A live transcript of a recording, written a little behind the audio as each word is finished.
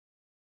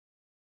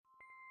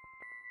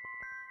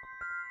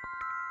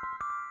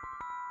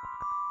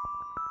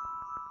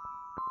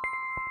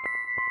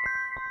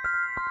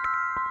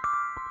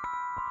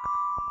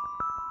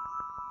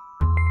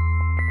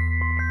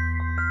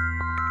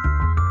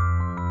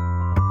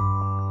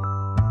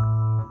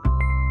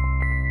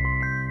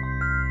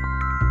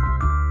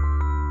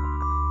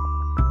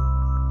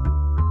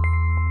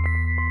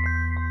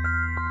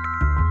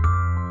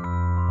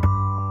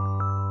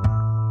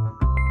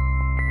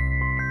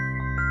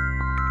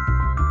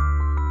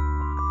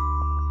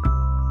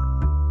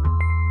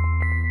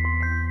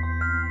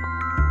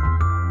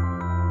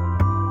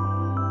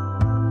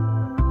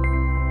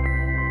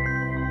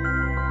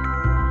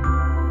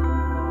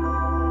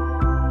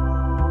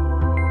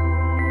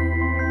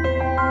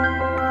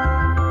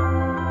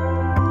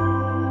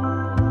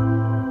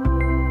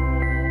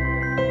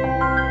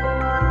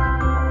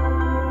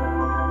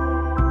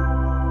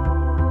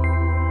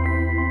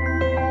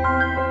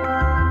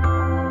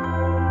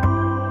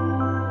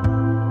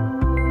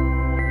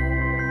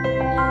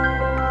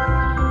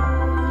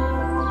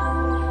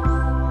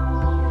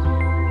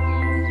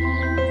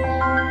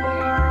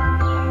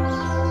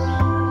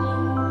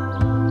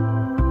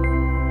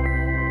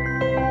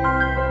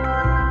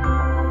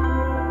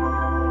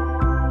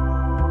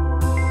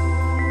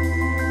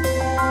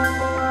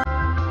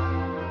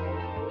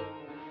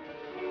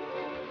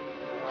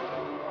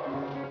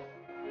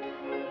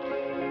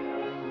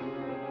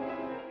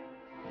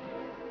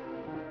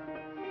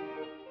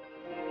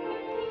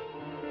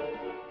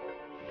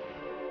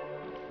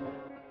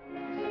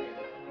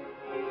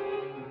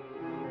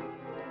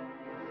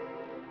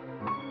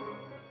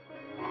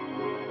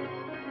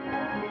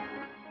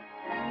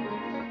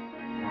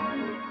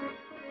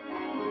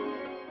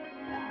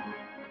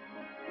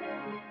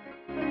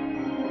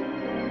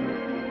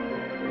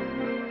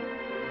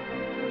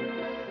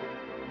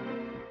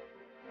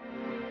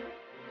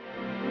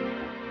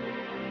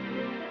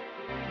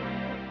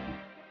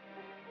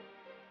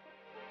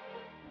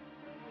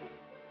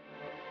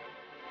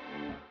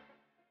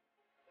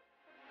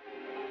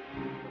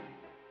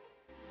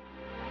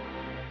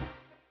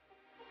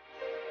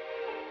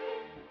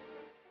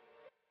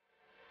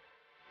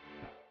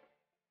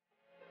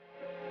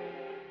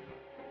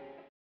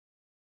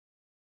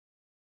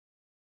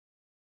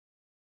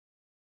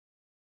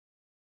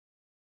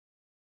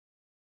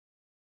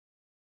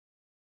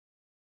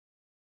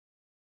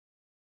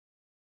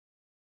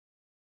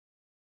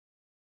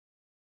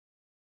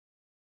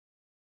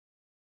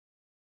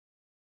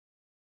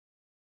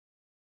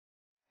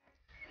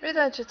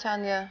Rida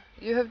Chaitanya,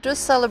 you have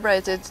just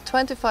celebrated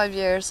 25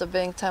 years of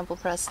being temple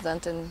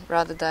president in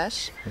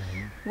Radhadesh.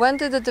 When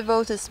did the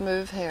devotees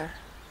move here?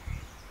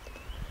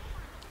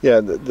 Yeah,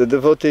 the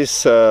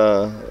devotees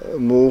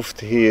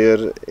moved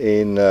here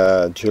in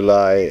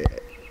July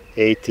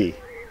 80.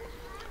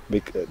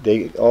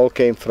 They all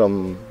came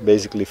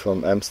basically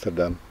from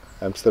Amsterdam.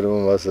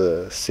 Amsterdam was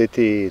a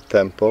city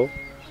temple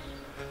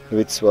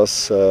which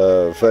was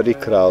very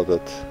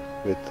crowded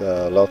with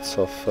lots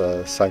of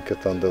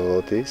Sankirtan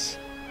devotees.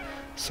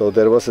 So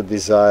there was a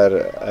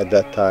desire at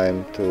that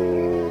time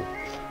to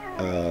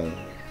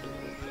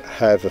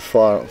have a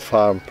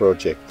farm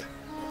project.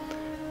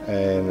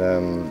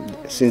 And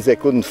since they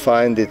couldn't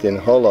find it in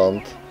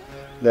Holland,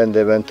 then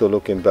they went to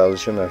look in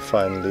Belgium, and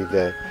finally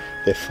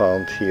they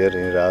found here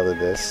in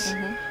Radhadesh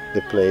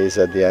the place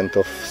at the end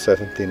of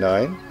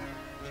 '79.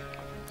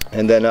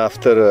 And then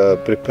after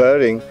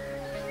preparing,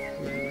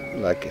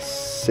 like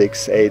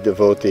 6-8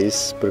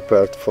 devotees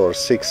prepared for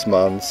 6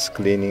 months,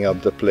 cleaning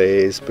up the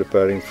place,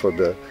 preparing for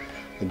the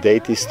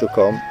deities to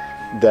come.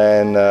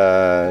 Then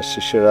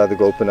Sri Radha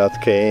Gopinath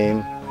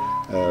came,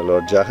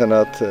 Lord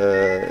Jagannath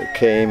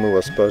came, who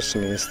was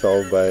personally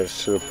installed by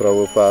Sri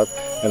Prabhupada,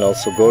 and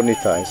also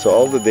Gaur-Nitai. So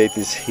all the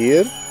deities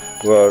here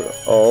were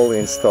all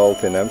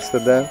installed in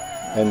Amsterdam,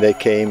 and they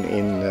came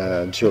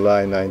in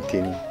July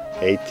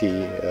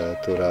 1980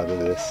 to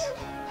Radhadesh.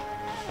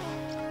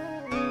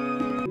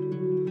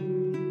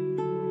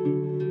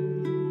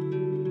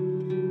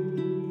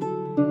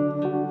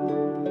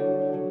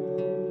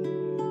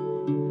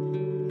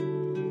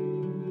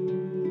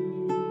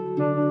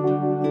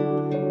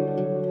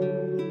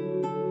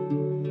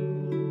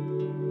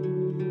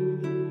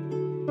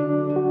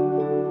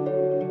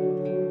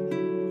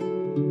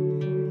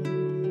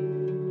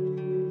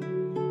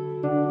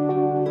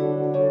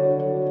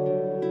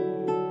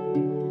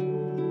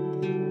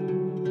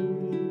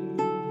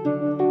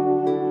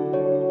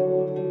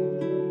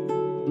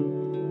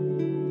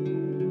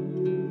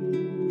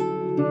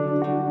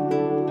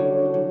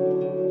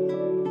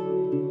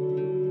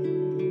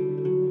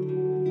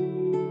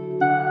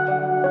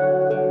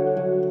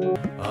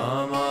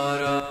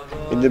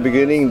 In the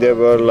beginning there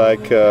were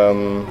like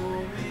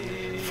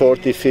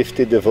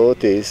 40-50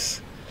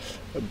 devotees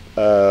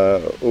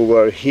who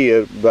were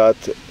here, but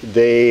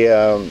the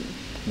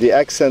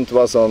accent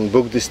was on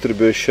book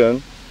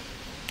distribution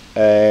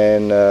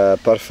and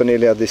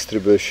paraphernalia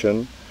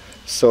distribution.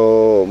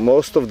 So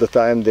most of the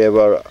time they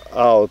were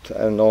out,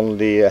 and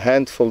only a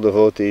handful of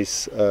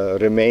devotees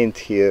remained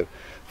here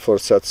for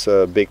such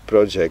a big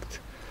project.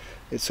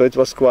 So it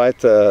was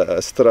quite a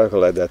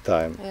struggle at that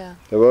time. Yeah.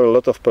 There were a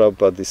lot of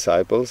Prabhupada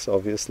disciples,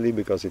 obviously,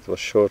 because it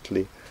was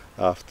shortly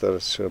after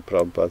Sri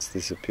Prabhupada's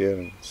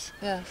disappearance.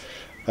 Yes.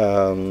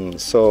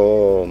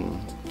 So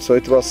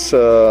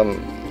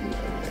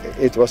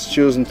it was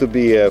chosen to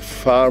be a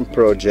farm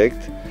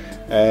project,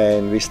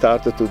 and we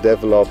started to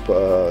develop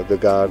the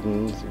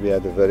garden. We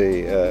had a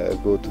very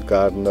good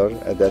gardener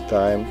at that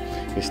time.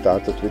 We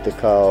started with the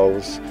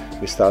cows.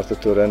 We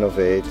started to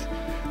renovate.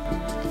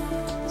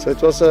 So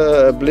it was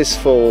a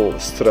blissful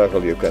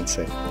struggle, you can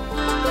say.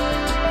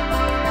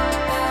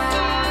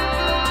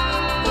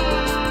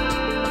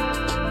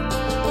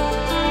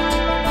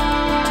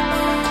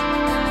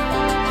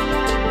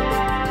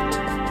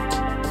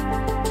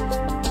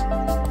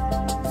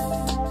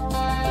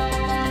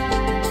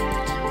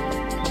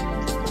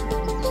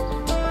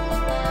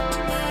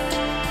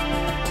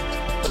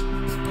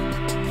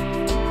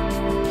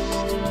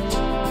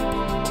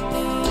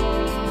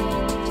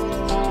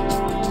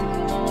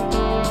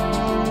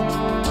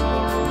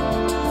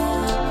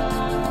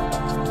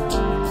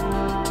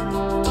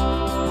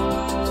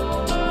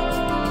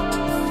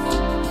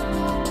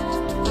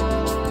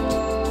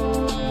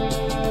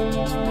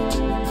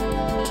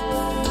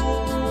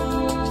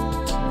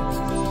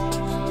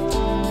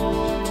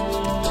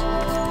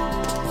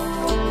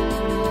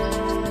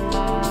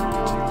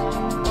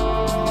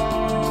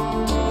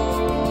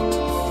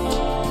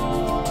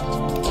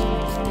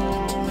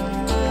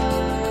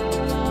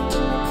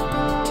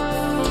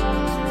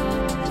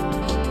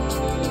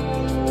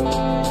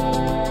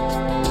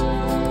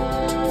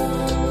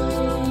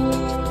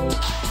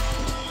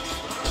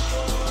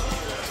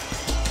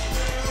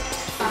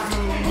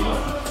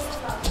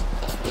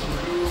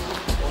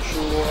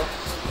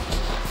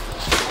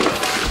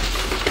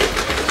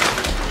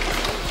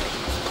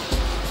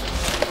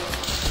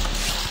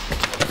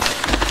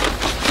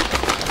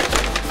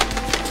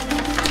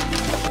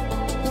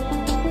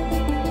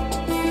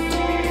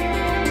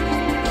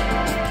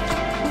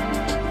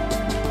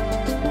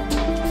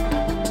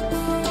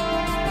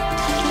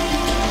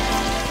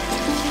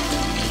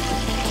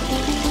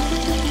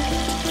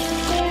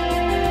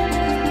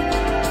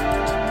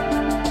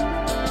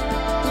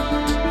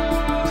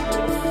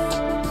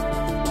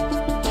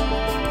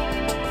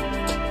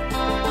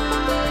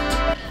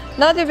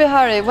 Nadi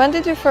Bihari, when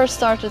did you first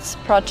start this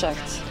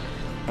project?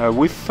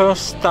 We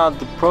first started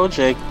the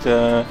project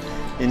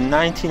in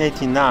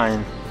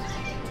 1989.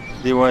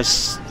 There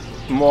was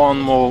more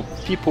and more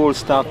people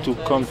start to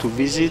come to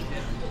visit,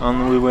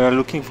 and we were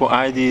looking for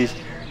ideas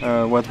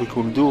what we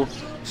could do.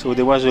 So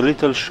there was a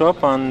little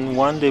shop, and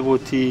one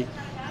devotee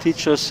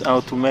teach us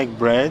how to make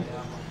bread.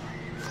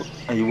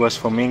 He was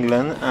from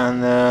England,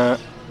 and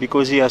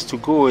because he has to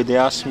go, they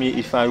asked me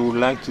if I would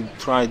like to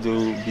try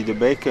to be the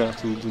baker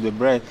to do the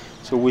bread.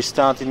 So we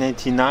started in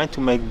 '89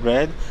 to make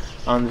bread,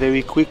 and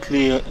very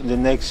quickly, the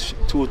next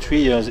 2 or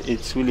 3 years,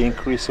 it's really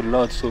increased a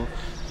lot. So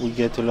we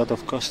get a lot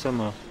of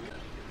customers.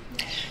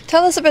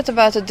 Tell us a bit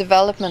about the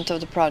development of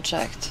the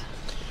project.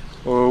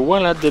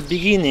 Well, at the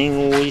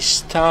beginning, we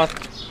start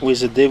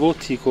with a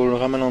devotee called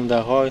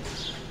Ramananda Roy.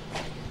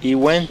 He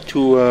went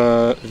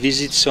to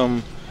visit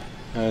some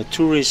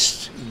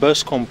tourist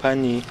bus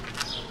company,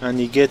 and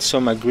he gets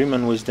some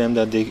agreement with them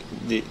that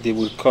they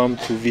will come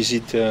to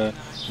visit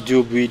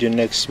Durbuy, the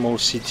next small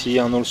city,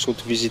 and also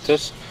to visit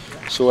us.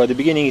 So at the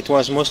beginning it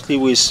was mostly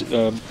with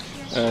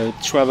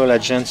travel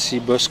agency,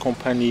 bus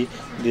company.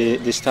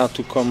 They start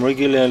to come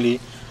regularly,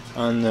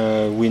 and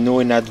we know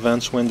in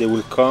advance when they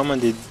will come,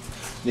 and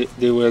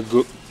they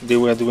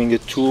were doing a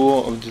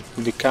tour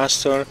of the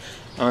castle,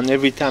 and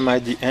every time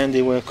at the end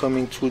they were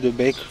coming through the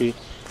bakery,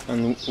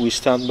 and we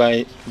start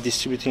by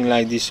distributing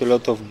like this a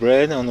lot of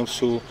bread, and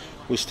also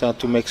we start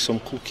to make some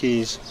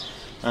cookies,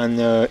 and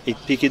it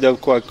picked it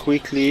up quite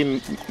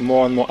quickly,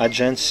 more and more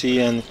agency,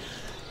 and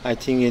I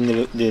think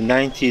in the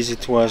 90s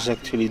it was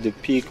actually the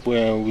peak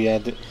where we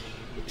had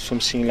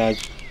something like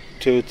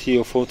 30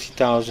 or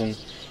 40,000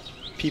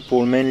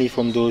 people, mainly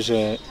from those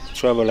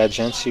travel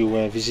agencies who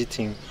were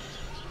visiting.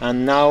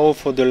 And now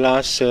for the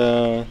last,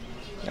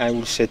 I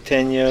would say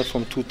 10 years,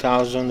 from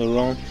 2000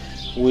 around,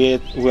 we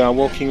are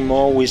working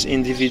more with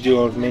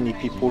individual, many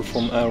people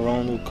from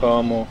around who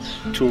come, or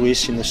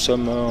tourists in the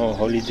summer or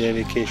holiday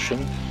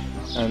vacation.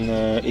 And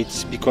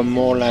it's become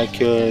more like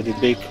the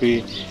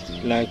bakery,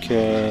 like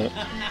a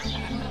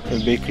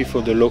bakery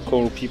for the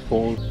local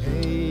people.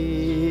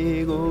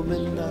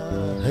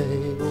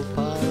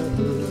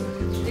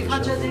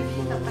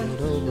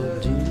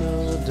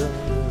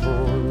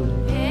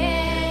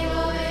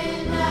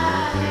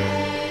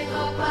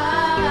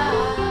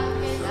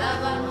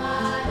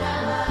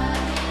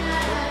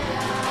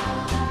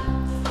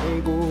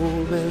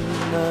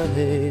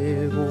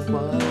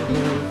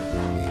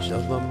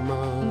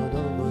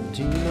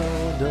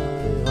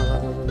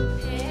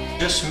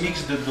 Just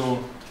mix the dough.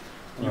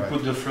 You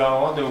put the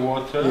flour, the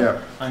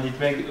water, and it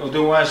makes.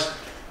 Otherwise,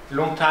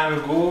 long time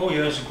ago,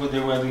 years ago, they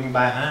were doing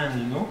by hand,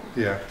 you know.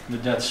 Yeah.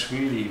 But that's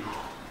really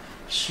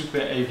super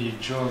heavy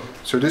job.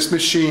 So this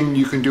machine,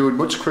 you can do it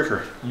much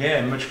quicker.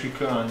 Yeah, much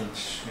quicker, and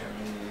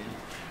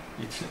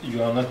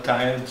you are not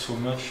tired so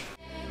much.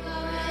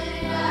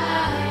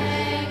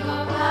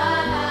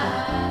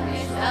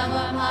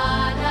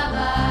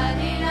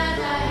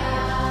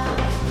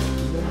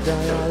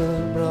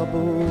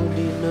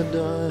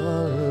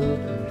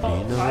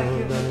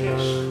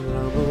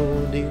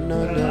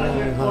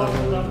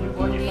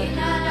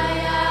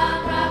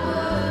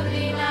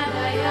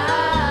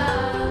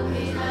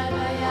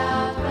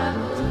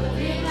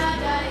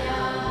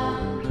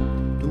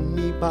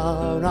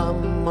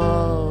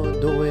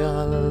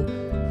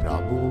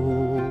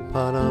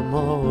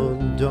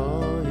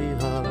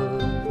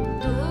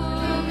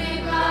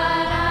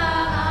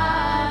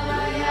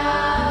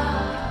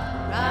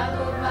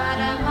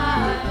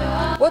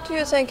 What do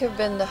you think have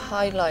been the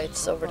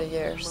highlights over the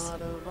years?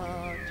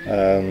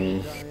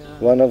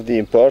 One of the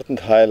important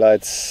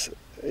highlights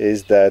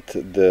is that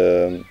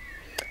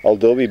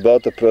although we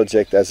bought the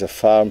project as a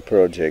farm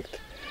project,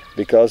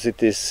 because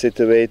it is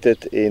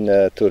situated in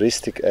a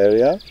touristic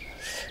area,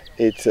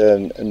 it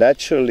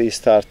naturally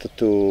started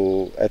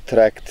to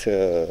attract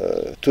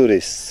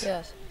tourists.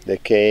 Yes. They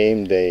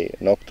came, they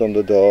knocked on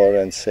the door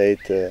and said,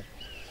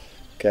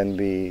 can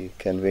we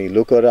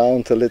look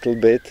around a little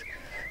bit?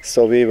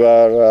 So we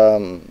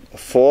were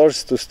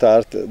forced to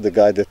start the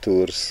guided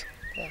tours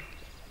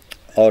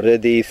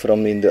already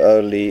from in the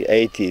early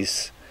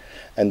 80s,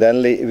 and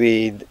then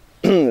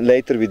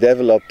later we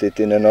developed it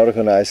in an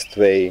organized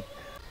way.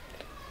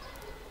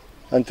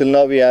 Until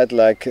now we had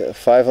like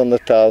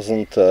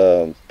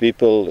 500,000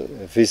 people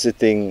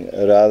visiting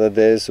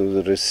Radhadesh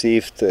who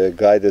received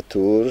guided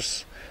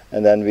tours,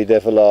 and then we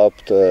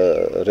developed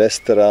a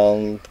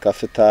restaurant,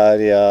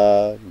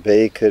 cafeteria,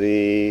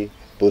 bakery,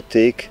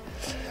 boutique.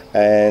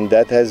 And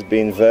that has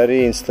been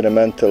very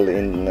instrumental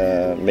in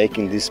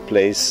making this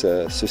place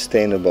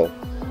sustainable.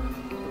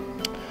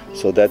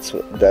 So that's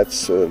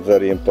a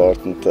very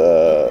important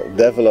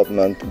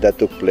development that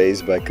took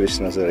place by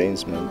Krishna's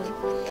arrangement.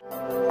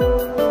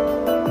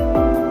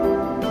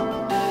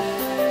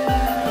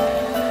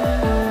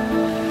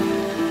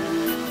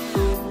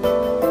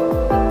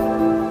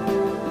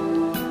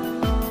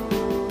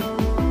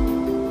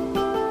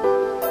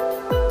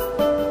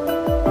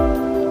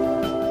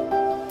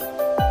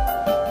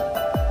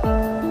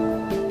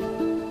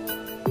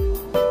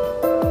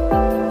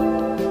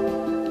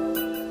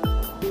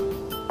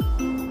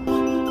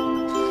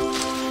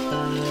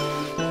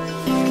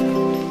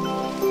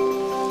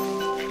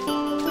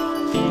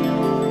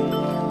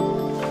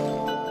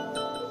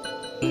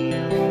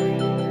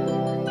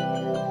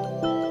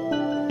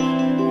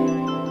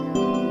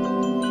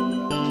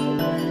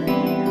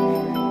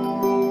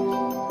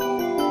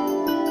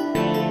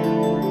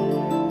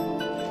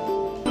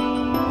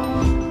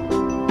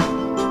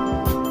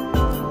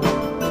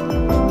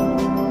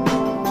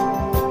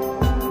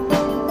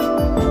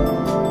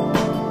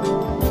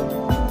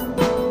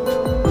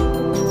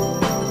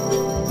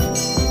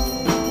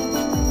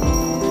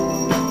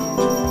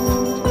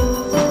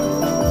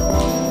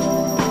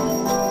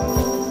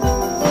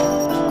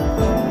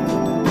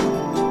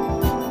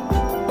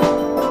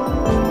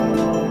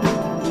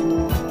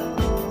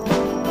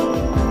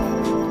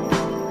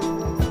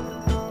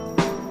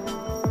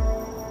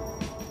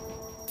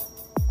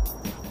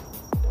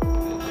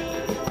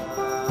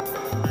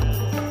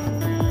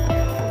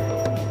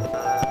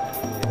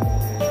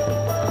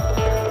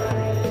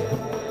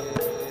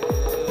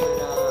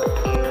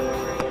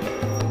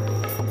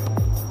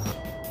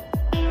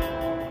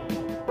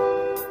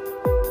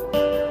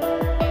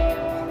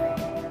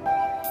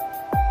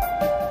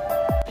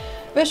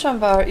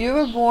 Vishwambar, you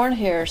were born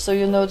here, so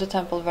you know the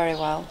temple very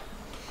well.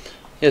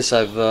 Yes,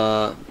 I've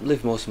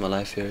lived most of my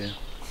life here. Yeah.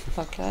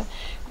 Okay.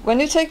 When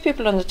you take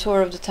people on the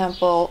tour of the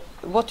temple,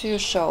 what do you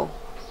show?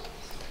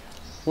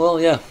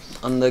 Well, yeah,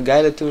 on the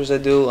guided tours I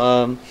do,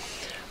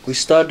 we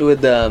start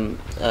with the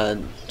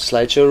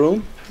slideshow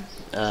room,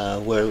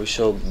 where we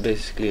show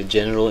basically a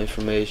general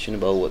information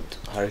about what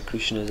Hare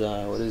Krishnas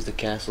are, what is the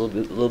castle, a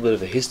little bit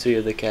of a history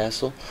of the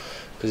castle,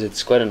 because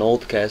it's quite an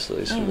old castle.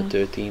 It's from the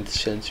 13th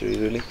century,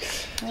 really.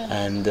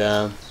 Yeah.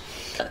 And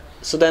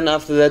so then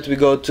after that we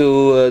go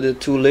to the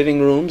two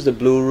living rooms, the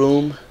blue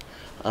room,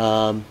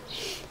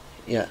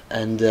 yeah,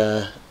 and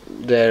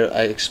there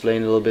I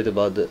explain a little bit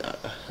about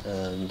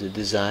the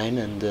design,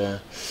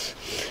 and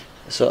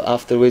so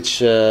after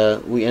which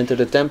we enter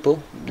the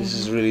temple. This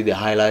is really the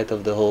highlight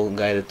of the whole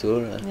guided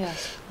tour.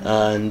 Yes.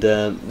 And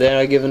there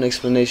I give an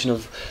explanation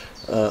of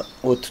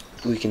what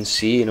we can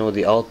see, you know,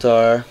 the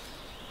altar,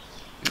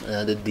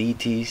 the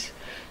deities,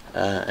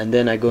 and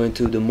then I go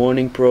into the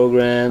morning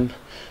program,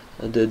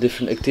 the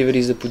different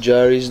activities the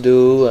pujaris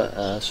do.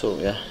 So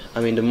yeah,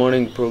 I mean the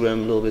morning program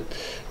a little bit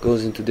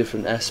goes into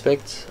different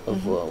aspects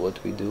of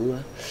what we do,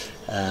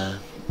 a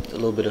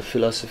little bit of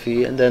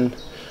philosophy, and then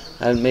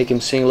I make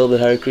him sing a little bit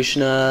Hare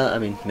Krishna. I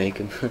mean, make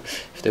him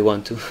if they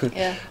want to,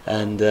 yeah.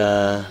 And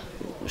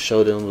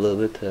show them a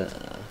little bit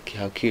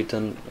how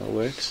kirtan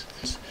works.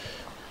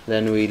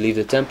 Then we leave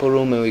the temple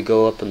room and we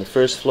go up on the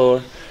first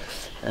floor,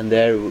 and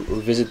there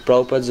we visit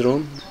Prabhupada's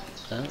room,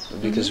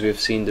 because we have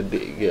seen the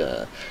big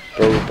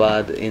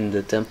Prabhupada in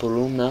the temple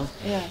room now.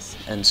 Yes.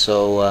 And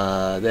so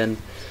then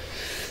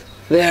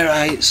there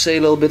I say a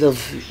little bit of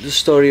the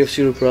story of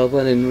Srila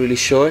Prabhupada in really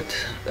short,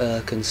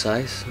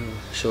 concise,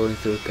 showing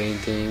through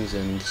paintings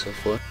and so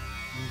forth.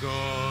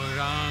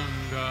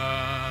 Gauranga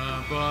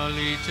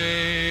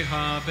balite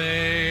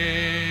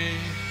habe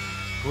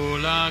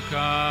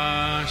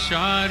pulaka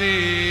shari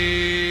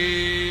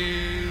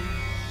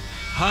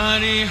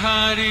Hari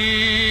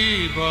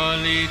Hari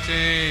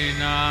bolite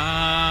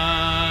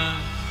na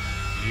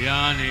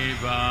Yani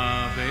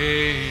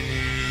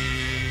Babeni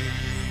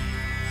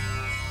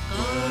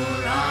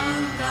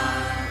Gauranga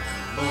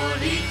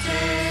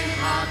bolite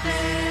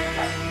habe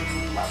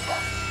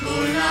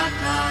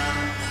Pulaka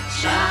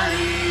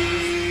Shari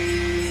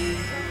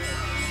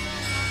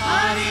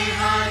Hari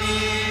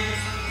Hari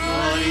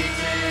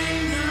bolite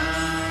na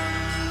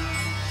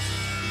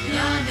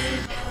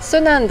Yani. So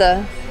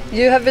Nanda,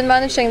 you have been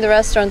managing the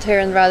restaurant here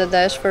in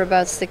Radhadesh for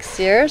about 6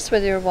 years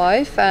with your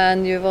wife,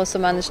 and you've also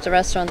managed the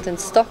restaurant in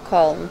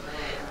Stockholm.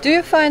 Do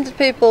you find that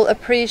people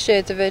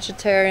appreciate the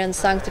vegetarian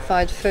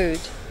sanctified food?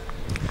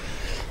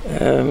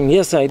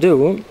 Yes, I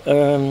do.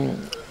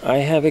 I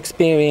have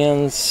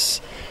experience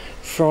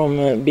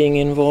from being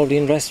involved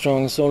in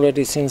restaurants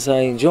already since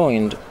I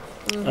joined.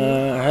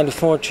 I had the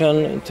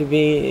fortune to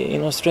be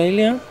in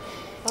Australia.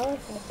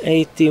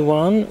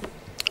 81,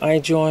 I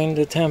joined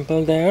the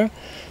temple there.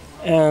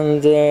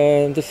 And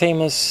the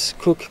famous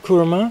cook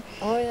Kurma,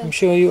 I'm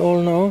sure you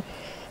all know.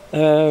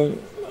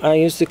 I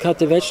used to cut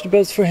the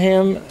vegetables for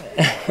him,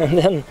 and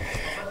then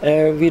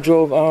we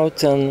drove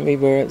out and we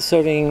were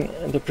serving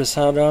the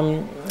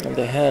prasadam.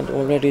 They had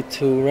already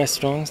 2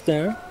 restaurants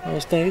there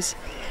those days.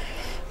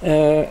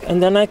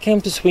 And then I came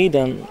to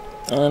Sweden,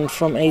 and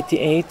from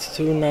 88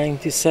 to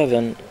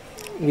 97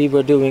 we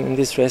were doing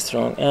this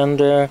restaurant. And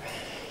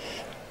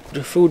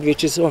the food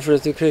which is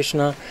offered to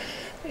Krishna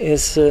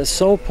is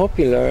so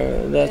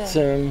popular that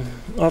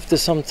after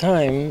some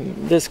time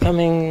there's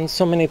coming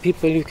so many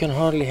people you can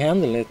hardly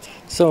handle it.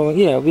 So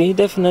yeah, we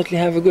definitely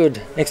have a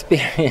good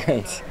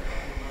experience.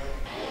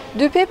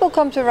 Do people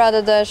come to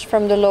Radhadesh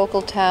from the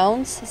local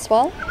towns as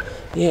well?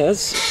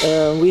 Yes,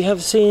 we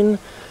have seen,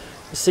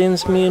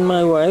 since me and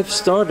my wife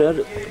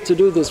started to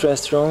do this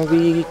restaurant,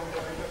 we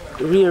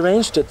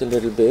rearranged it a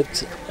little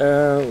bit.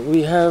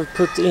 We have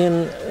put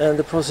in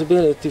the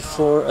possibility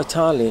for a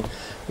thali.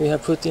 We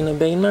have put in a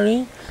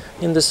bain-marie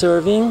in the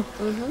serving,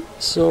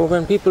 so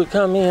when people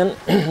come in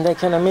they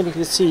can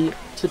immediately see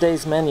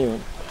today's menu.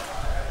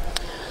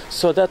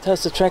 So that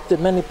has attracted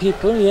many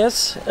people,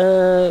 yes.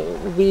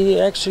 We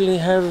actually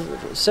have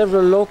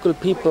several local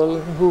people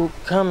who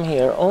come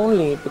here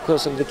only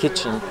because of the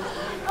kitchen,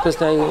 because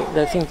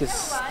they think the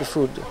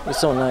food is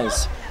so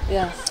nice.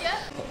 Yes.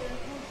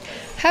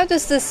 How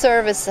does this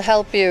service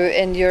help you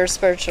in your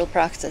spiritual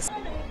practice?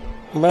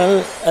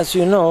 Well, as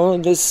you know,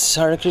 this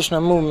Hare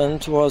Krishna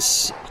movement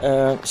was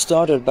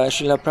started by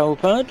Srila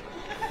Prabhupada,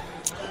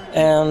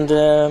 and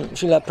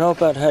Srila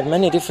Prabhupada had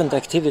many different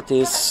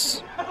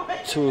activities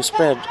to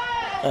spread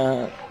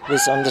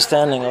this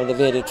understanding of the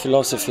Vedic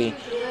philosophy,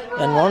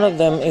 and one of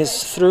them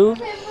is through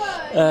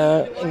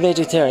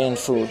vegetarian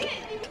food.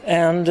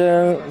 And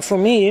for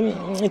me,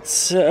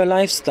 it's a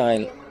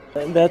lifestyle.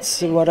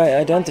 That's what I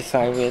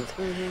identify with.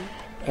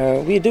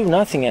 We do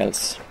nothing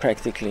else,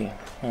 practically.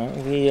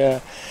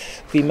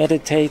 We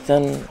meditate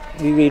and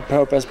we read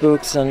Prabhupada's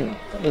books and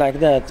like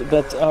that,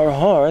 but our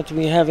heart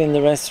we have in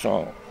the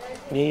restaurant.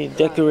 We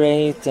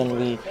decorate and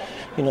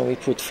we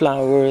put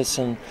flowers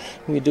and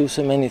we do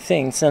so many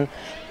things. And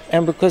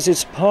And because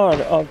it's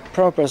part of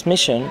Prabhupada's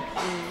mission,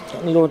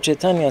 Lord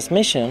Chaitanya's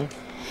mission,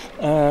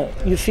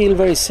 you feel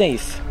very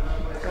safe.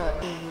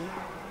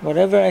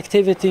 Whatever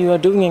activity you are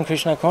doing in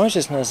Krishna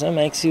consciousness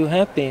makes you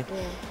happy.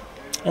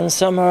 And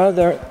somehow or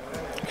other,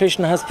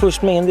 Krishna has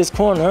pushed me in this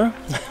corner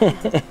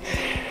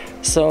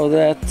so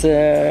that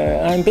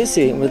I'm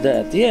busy with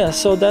that. Yeah,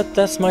 so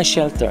that's my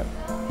shelter,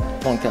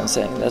 one can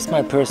say. That's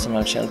my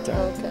personal shelter.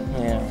 Okay.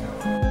 Yeah.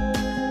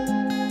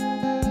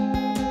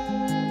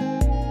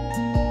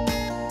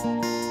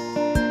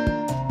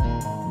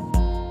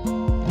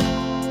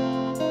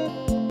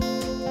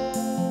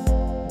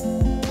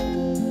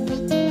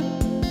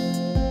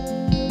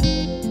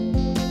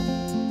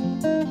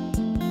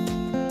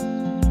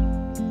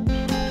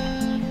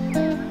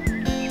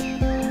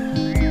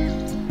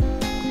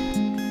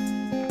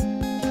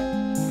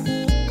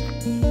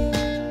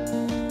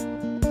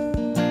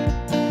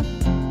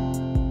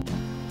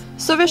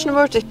 So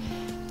Vishnumurti,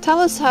 tell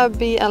us how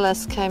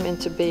BLS came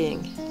into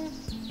being.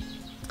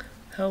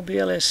 How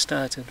BLS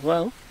started?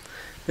 Well,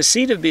 the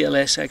seed of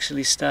BLS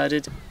actually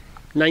started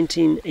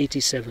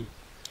 1987.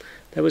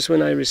 That was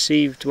when I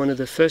received one of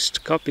the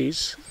first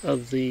copies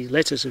of the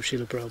letters of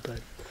Srila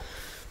Prabhupada.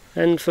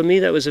 And for me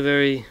that was a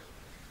very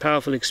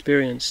powerful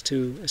experience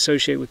to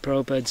associate with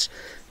Prabhupada's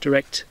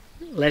direct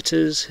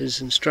letters, his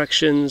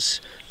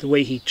instructions, the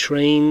way he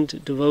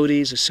trained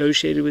devotees,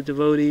 associated with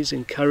devotees,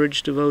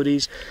 encouraged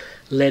devotees,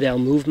 led our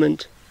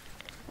movement.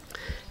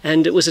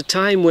 And it was a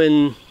time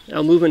when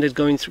our movement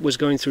was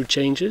going through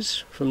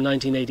changes from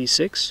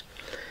 1986.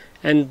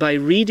 And by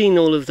reading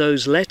all of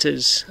those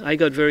letters, I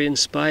got very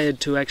inspired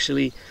to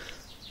actually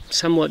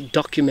somewhat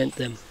document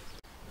them.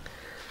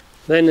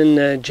 Then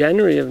in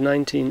January of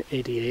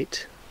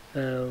 1988,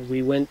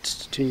 we went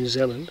to New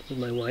Zealand with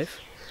my wife.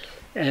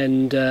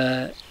 And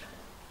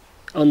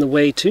on the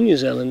way to New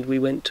Zealand, we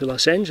went to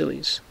Los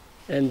Angeles.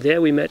 And there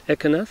we met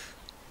Ekanath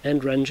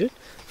and Ranjit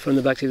from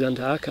the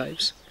Bhaktivedanta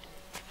archives,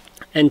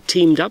 and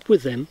teamed up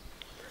with them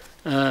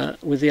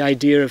with the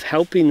idea of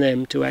helping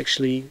them to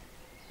actually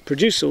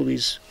produce all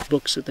these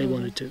books that they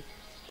wanted to.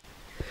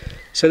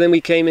 So then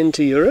we came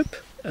into Europe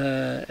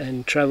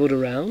and travelled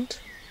around.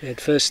 We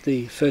had first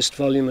the first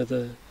volume of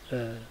the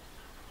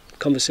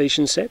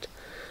conversation set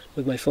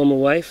with my former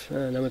wife,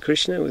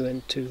 Namakrishna. We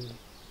went to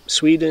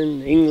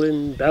Sweden,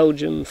 England,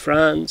 Belgium,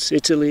 France,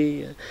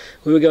 Italy.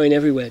 We were going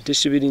everywhere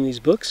distributing these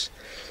books.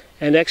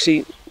 And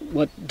actually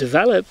what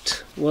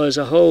developed was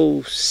a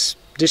whole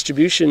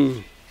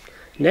distribution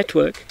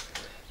network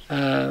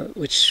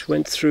which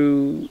went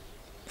through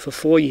for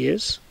 4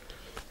 years,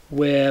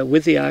 where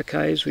with the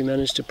archives we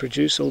managed to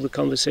produce all the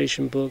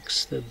conversation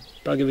books, the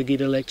Bhagavad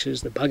Gita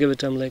lectures, the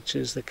Bhagavatam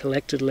lectures, the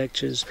collected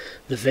lectures,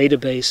 the Veda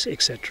base,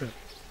 etc.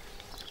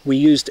 We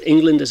used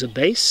England as a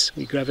base.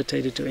 We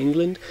gravitated to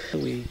England.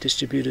 We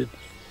distributed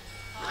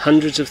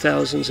hundreds of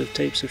thousands of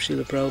tapes of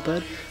Srila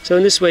Prabhupada. So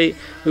in this way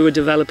we were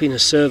developing a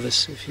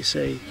service, if you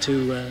say,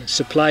 to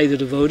supply the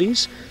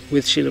devotees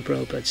with Srila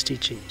Prabhupada's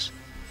teachings.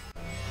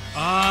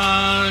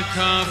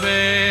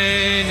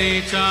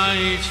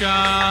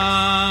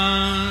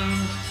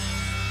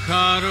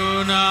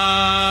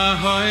 Karuna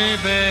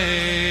hoibe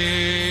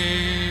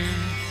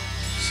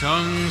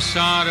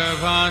samsara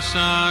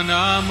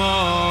vasanamo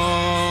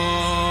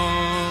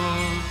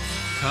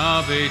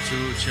kabe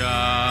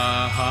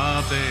chucha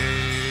habe.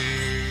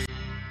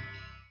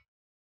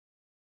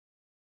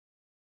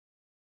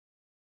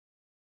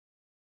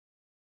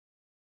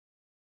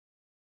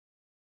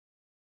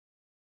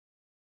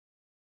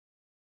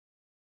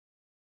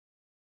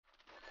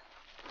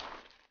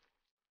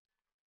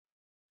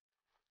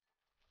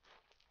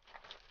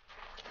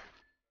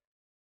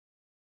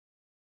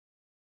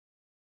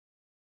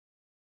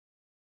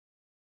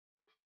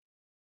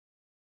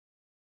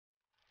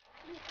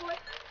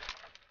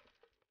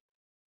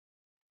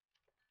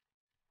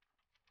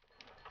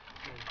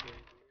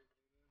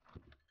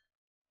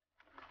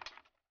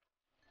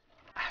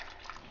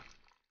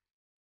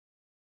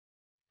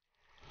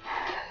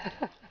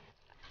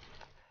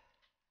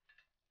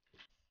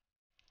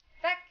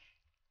 Back!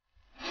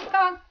 Come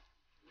on!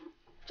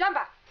 Jump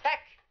up! Back!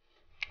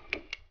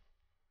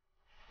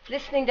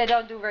 Listening, they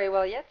don't do very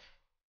well yet.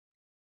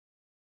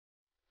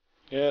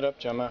 Get up,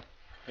 Jama.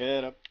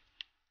 Get up.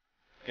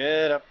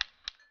 Get up.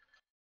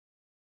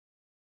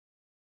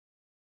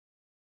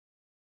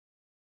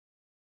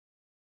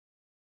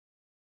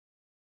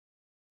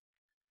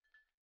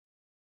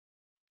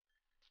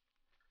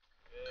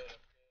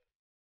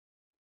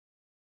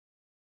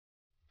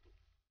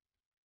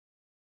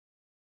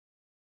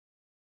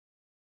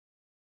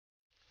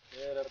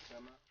 Get up,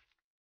 Jama.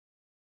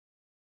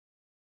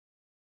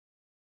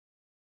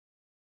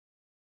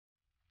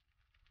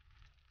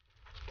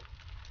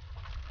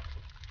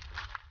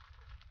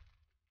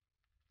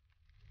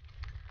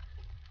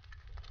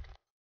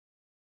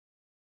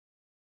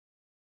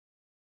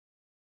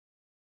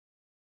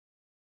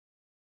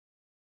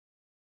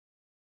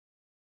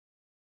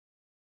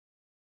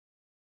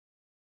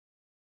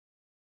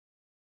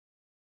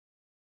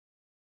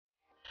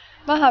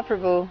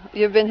 Mahaprabhu,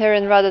 you've been here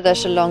in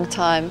Radhadesh a long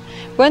time.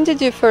 When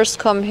did you first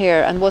come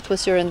here and what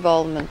was your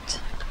involvement?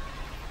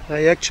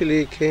 I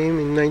actually came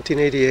in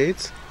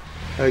 1988.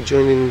 I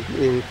joined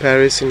in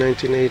Paris in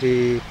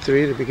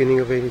 1983, the beginning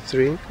of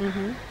 83.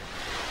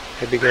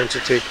 I began to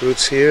take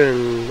roots here,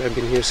 and I've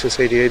been here since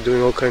 88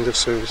 doing all kinds of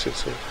services.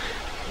 So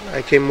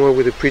I came more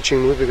with a preaching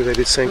mood because I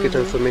did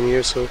Sankirtan for many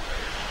years, so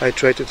I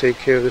tried to take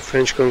care of the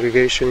French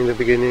congregation in the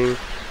beginning.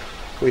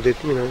 We did,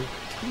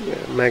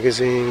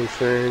 magazine in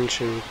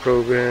French and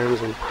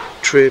programs and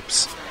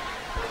trips.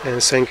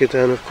 And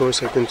Sankirtan, of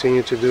course, I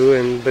continued to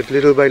do, but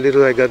little by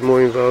little I got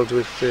more involved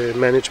with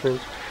management.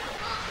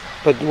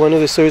 But one of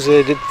the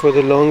services I did for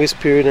the longest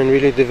period and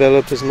really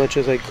developed as much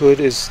as I could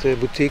is the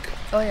boutique.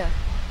 Oh yeah.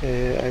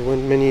 I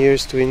went many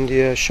years to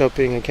India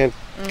shopping. I can't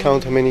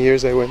count how many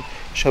years I went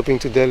shopping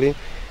to Delhi.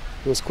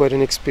 It was quite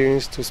an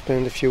experience to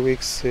spend a few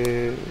weeks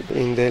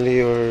in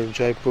Delhi or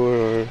Jaipur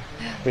or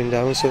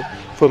Vrindavan. So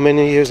for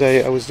many years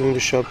I was doing the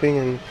shopping,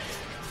 and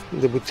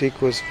the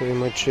boutique was very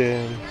much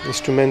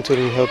instrumental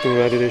in helping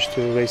Radhadesh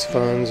to raise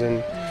funds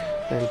and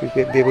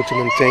be able to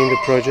maintain the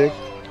project.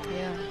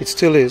 It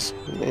still is,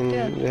 and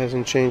it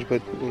hasn't changed,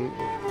 but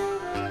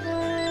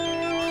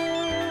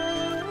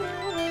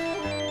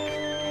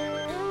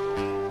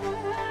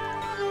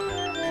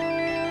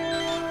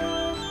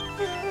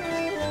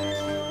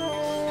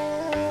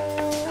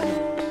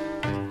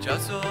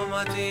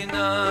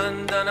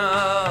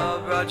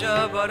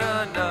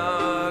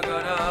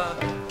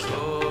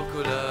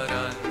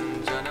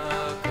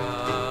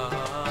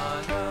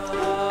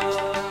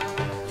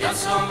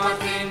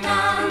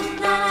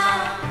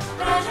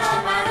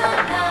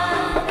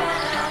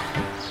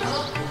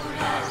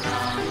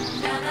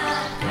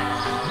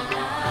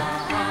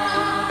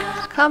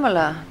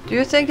Kamala, do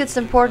you think it's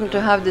important to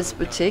have this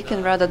boutique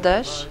in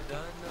Radhadesh?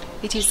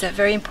 It is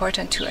very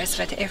important to us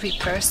that every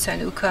person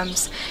who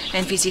comes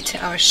and visits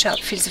our shop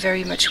feels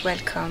very much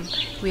welcome.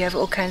 We have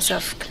all kinds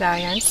of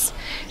clients.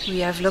 We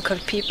have local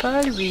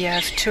people, we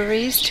have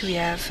tourists, we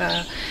have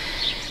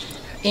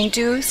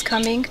Hindus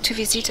coming to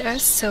visit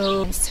us,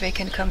 so they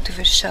can come to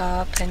the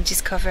shop and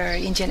discover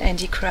Indian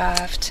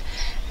handicraft,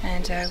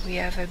 and we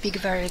have a big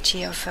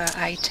variety of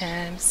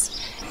items.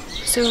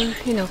 So,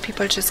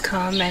 people just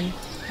come and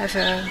have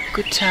a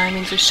good time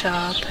in the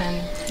shop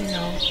and,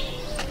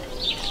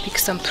 pick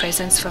some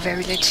presents for their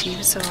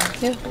relatives. So,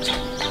 yeah.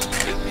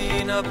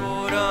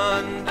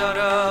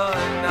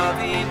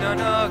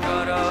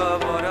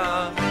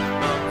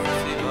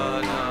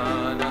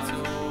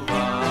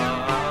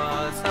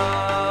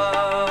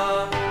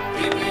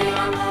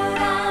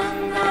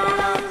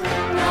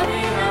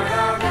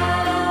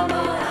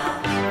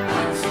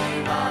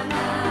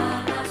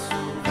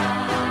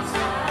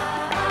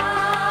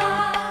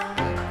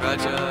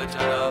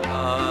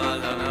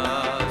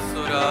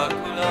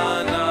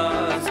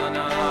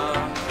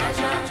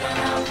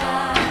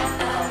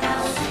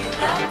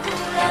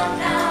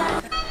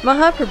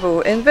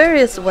 Mahaprabhu, in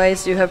various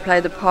ways you have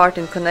played a part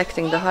in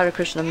connecting the Hare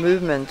Krishna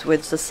movement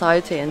with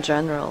society in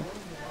general.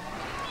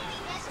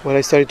 What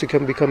I started to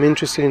become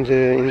interested in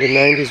the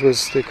 90s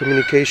was the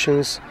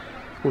communications,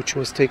 which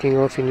was taking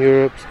off in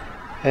Europe,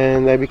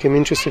 and I became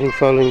interested in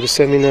following the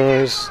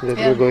seminars that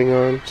were going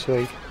on.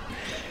 So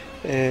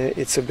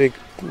it's a big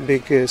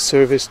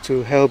service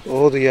to help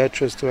all the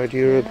yatras throughout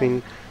Europe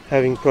in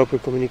having proper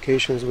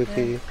communications with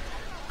the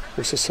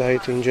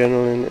society in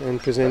general, and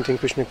presenting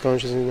Krishna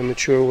consciousness in a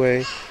mature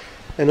way,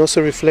 and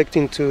also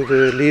reflecting to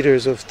the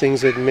leaders of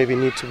things that maybe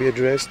need to be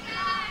addressed.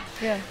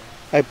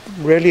 I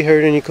rarely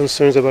heard any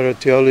concerns about our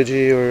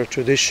theology or our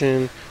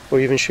tradition or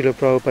even Srila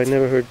Prabhupada. I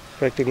never heard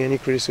practically any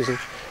criticism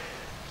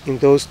in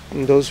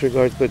those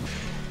regards, but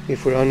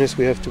if we're honest,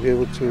 we have to be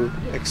able to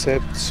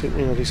accept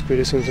these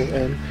criticisms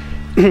and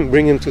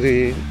bring them to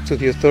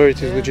the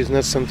authorities, which is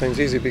not sometimes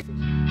easy.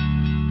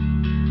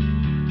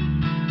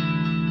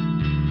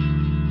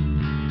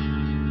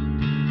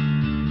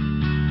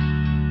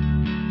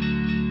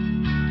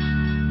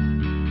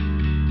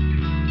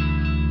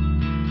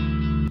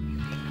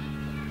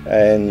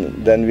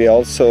 And then we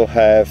also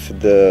have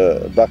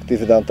the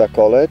Bhaktivedanta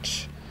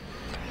College,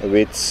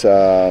 which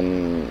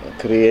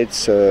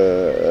creates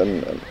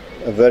a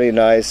very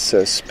nice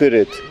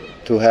spirit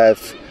to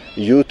have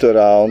youth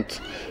around,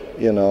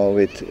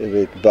 with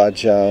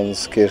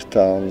bhajans,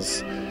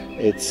 kirtans.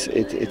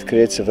 It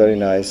creates a very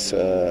nice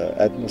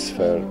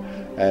atmosphere,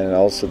 and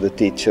also the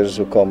teachers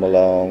who come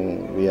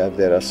along, we have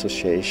their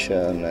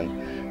association,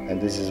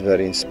 and this is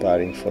very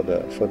inspiring for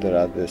the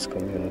Radhadesh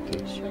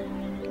community.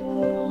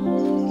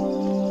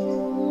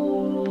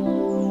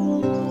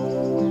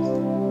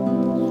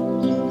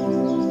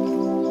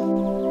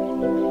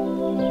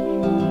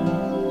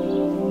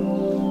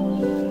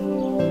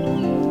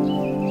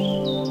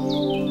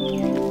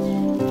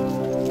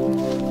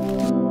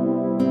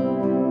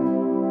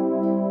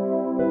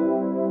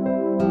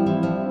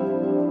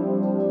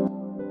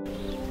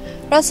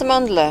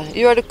 Rasamandla,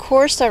 you are the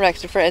course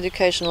director for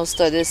educational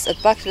studies at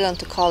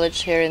Bhaktivedanta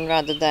College here in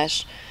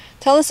Radhadesh.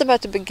 Tell us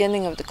about the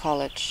beginning of the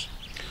college.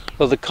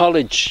 Well, the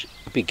college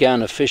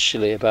began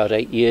officially about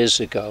 8 years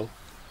ago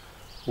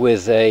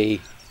with a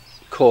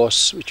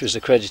course which was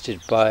accredited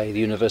by the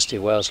University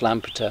of Wales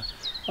Lampeter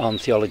on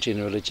theology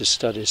and religious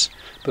studies.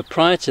 But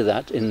prior to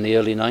that, in the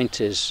early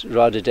 90s,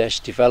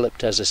 Radhadesh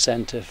developed as a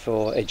centre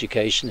for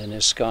education in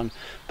ISKCON,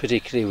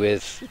 particularly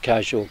with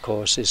casual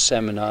courses,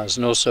 seminars,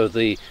 and also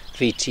the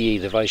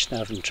VTE, the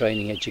Vaishnavan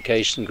Training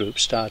Education Group,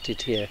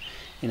 started here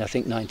in, I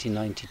think,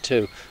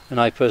 1992. And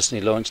I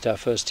personally launched our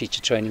first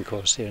teacher training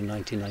course here in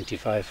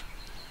 1995.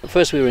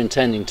 First, we were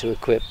intending to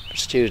equip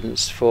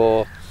students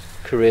for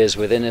careers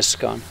within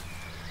ISKCON,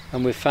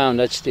 and we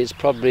found actually it's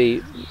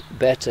probably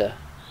better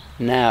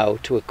now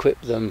to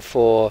equip them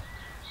for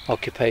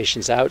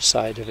occupations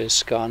outside of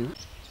ISKCON.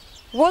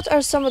 What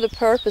are some of the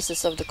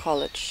purposes of the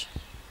college?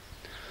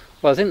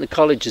 Well, I think the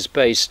college is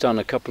based on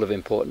a couple of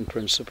important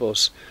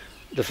principles.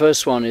 The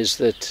first one is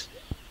that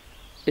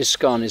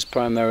ISKCON is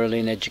primarily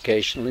an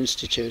educational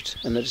institute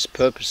and that its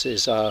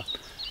purposes are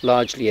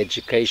largely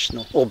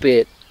educational,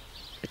 albeit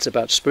it's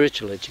about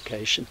spiritual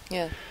education.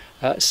 Yeah.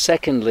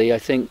 Secondly, I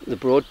think the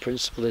broad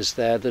principle is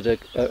there that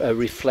a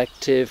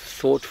reflective,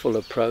 thoughtful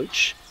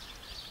approach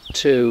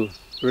to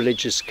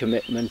religious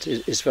commitment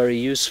is very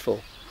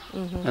useful,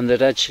 and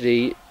that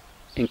actually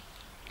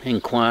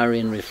inquiry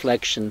and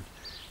reflection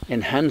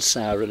enhance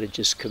our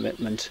religious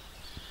commitment.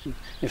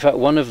 In fact,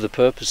 one of the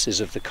purposes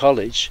of the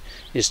college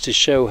is to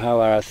show how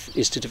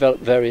is to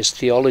develop various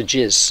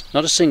theologies,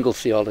 not a single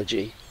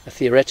theology, a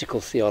theoretical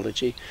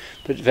theology,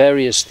 but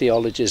various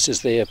theologies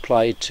as they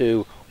apply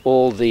to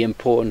all the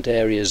important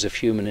areas of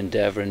human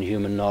endeavour and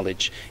human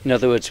knowledge. In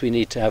other words, we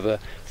need to have a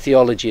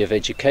theology of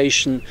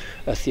education,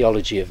 a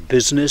theology of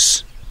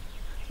business.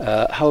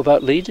 How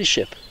about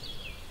leadership?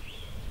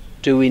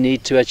 Do we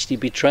need to actually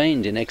be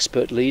trained in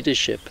expert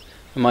leadership?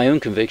 And my own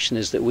conviction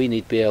is that we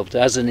need to be able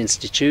to, as an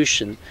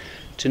institution,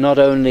 to not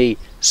only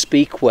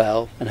speak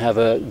well and have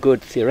a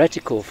good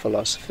theoretical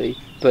philosophy,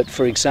 but,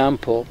 for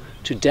example,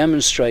 to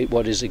demonstrate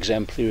what is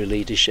exemplary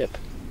leadership.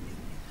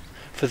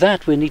 For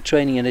that, we need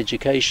training and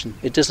education.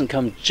 It doesn't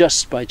come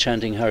just by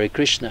chanting Hare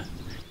Krishna.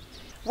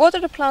 What are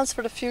the plans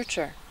for the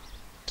future?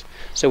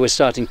 So we're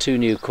starting 2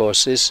 new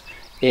courses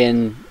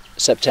in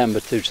September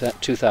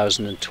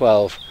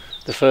 2012.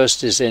 The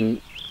first is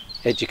in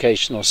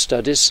educational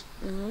studies,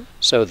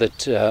 so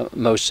that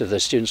most of the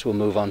students will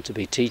move on to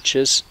be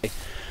teachers.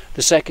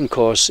 The second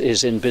course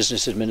is in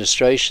business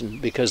administration,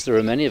 because there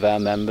are many of our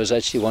members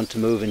actually want to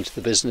move into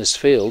the business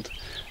field,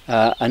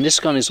 and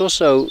ISKCON is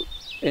also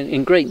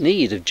in great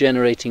need of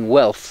generating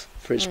wealth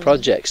for its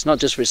projects, not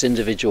just for its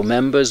individual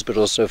members, but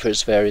also for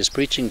its various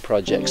preaching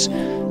projects.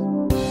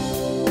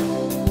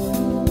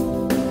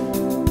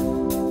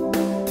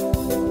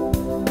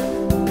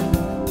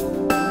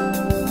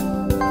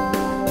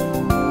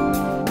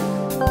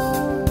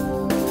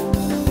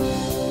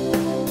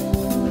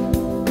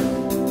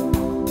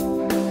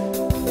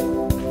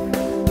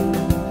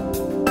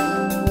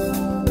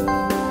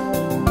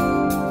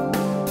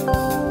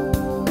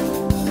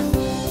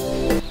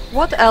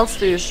 What else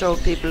do you show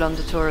people on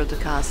the tour of the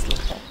castle?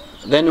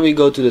 Then we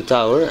go to the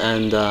tower,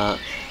 and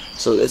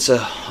so it's a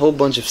whole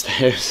bunch of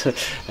stairs.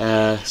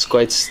 It's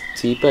quite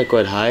steep,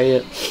 quite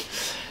high.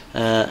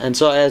 And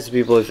so I asked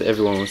people if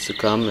everyone wants to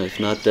come. If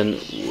not, then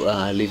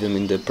I leave them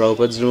in the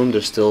Prabhupada's room.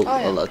 There's still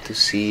a lot to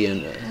see,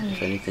 and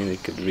if anything, they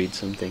could read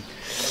something.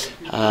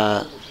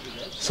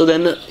 So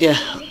then,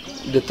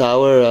 the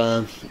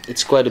tower,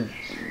 it's quite a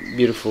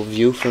beautiful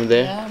view from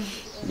there. Yeah.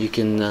 You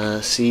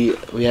can see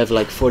we have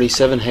like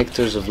 47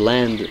 hectares of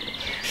land,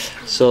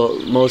 so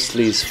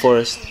mostly it's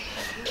forest.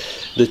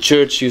 The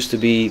church used to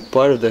be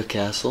part of the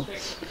castle,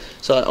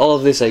 so all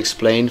of this I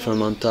explained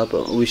from on top.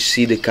 We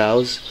see the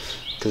cows,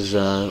 because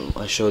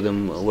I show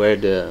them where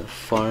the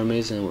farm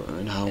is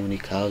and how many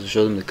cows. I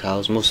show them the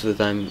cows. Most of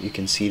the time you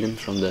can see them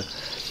from the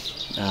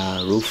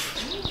roof.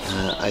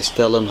 I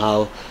tell them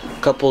how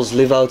couples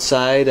live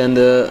outside, and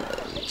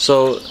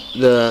so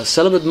the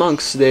celibate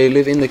monks, they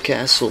live in the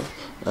castle.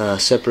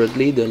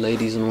 Separately, the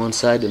ladies on one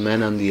side, the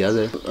men on the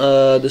other.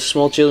 The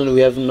small children,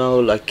 we have now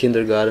like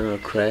kindergarten or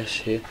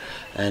crash here,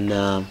 and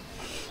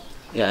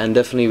and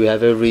definitely we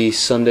have every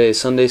Sunday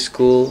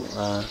school.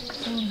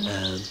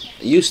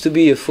 It used to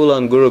be a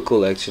full-on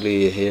Gurukul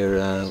actually here.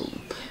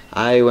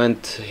 I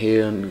went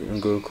here in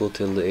Gurukul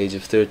till the age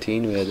of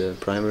 13. We had a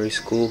primary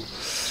school,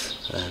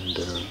 and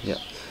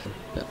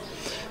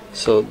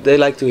so they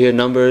like to hear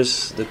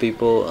numbers, the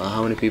people,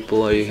 how many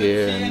people are you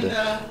here, and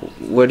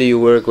where do you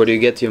work, where do you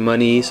get your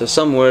money. So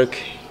some work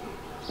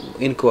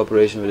in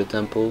cooperation with the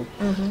temple,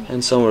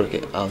 and some work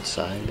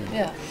outside.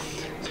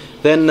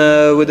 Then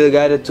with the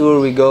guided tour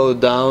we go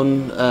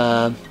down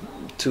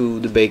to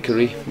the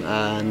bakery,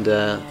 and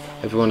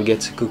everyone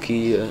gets a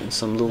cookie,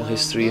 some little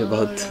history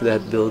about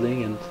that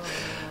building, and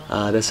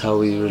that's how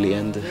we really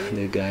end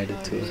the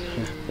guided tour.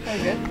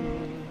 Okay.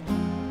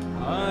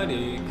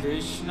 Hare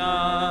Krishna,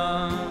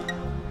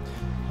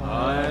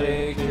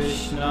 Hare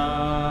Krishna,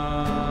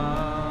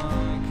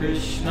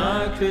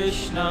 Krishna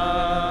Krishna,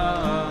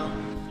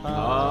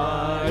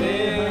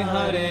 Hare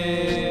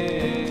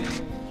Hare,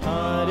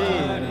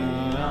 Hare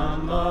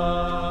Rama,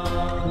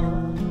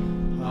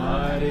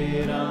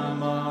 Hare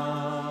Rama,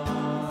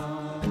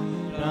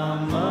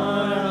 Rama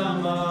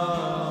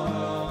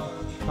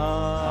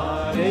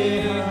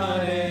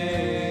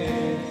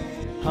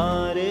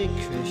Hare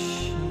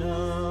Krishna,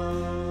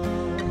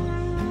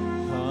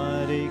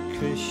 Hare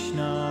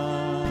Krishna,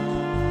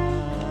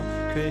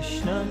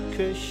 Krishna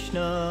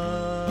Krishna,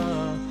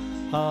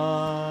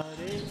 Hare.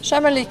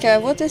 Shamalika,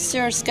 what is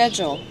your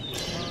schedule?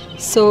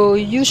 So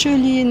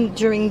usually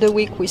during the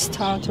week we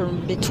start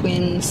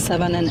between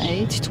 7 and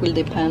 8. It will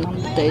depend on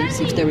the days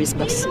if there is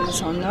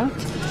buses or not.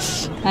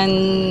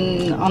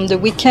 And on the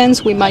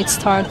weekends we might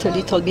start a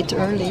little bit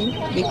early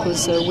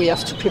because we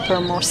have to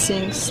prepare more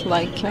things,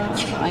 like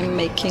I'm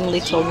making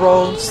little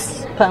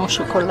rolls, pain au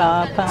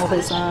chocolat, pain au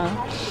raisin,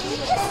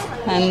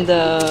 and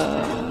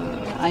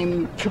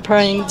I'm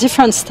preparing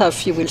different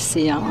stuff you will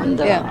see on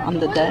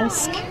the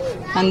desk.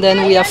 And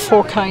then we have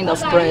 4 kinds of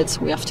breads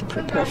we have to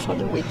prepare for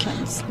the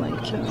weekends,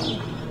 like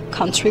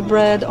country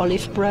bread,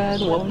 olive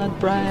bread, walnut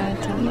bread,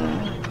 and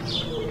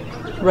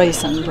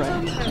raisin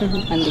bread,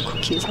 and the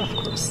cookies, of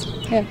course.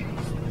 Yeah.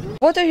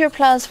 What are your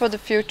plans for the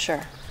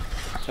future?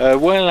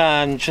 Well,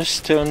 I'm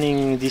just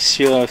turning this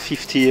year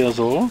 50 years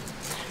old,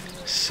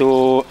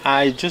 so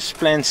I just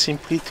plan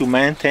simply to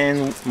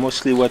maintain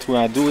mostly what we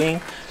are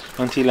doing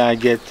until I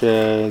get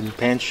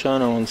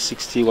pension on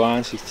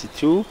 61,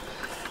 62,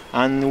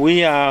 and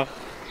we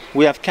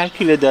have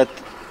calculated that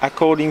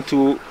according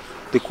to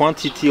the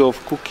quantity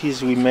of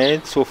cookies we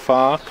made so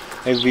far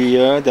every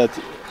year, that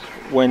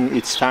when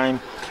it's time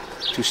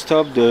to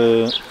stop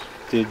the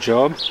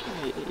job,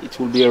 it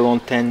will be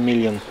around 10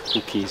 million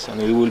cookies,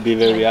 and we will be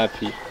very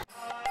happy.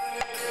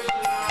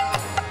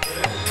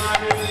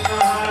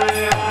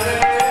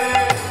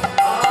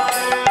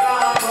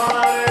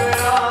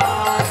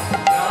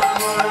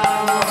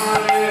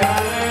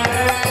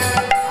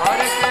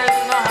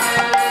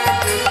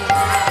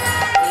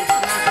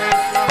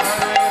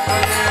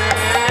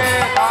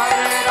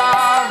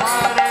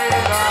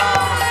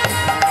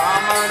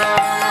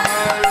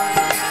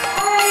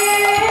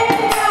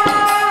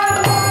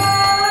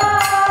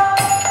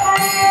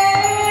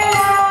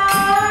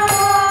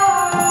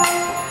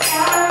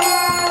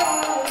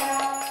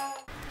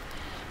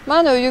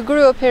 Manu, you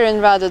grew up here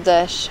in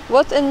Radhadesh.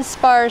 What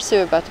inspires you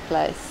about the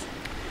place?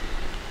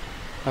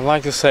 I'd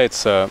like to say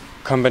it's a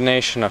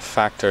combination of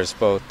factors,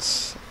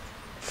 both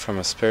from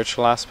a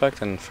spiritual aspect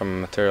and from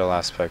a material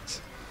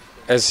aspect.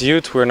 As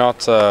youth, we're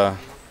not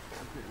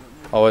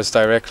always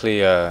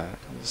directly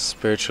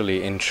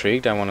spiritually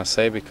intrigued, I want to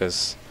say,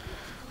 because,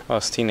 well,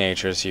 as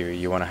teenagers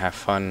you want to have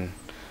fun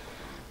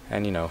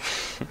and, you know,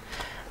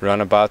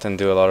 run about and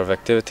do a lot of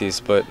activities,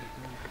 but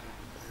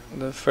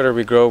the further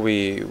we grow,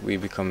 we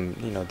become,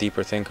 you know,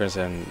 deeper thinkers,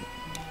 and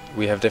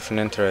we have different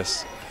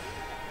interests.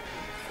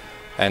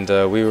 And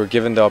we were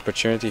given the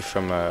opportunity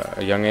from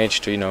a young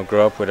age to, you know,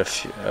 grow up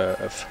with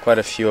quite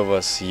a few of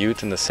us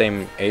youth in the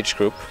same age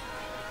group,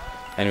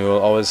 and we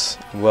were always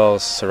well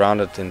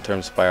surrounded in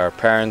terms by our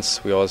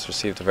parents. We always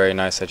received a very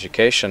nice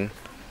education,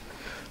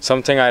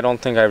 something I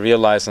don't think I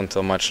realized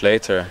until much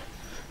later,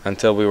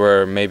 until we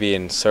were maybe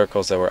in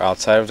circles that were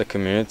outside of the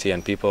community,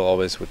 and people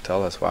always would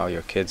tell us, wow,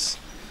 your kids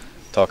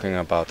talking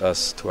about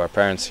us to our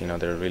parents, you know,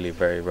 they're really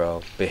very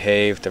well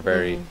behaved, they're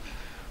very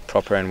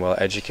proper and well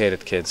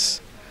educated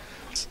kids.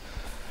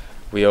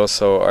 We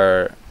also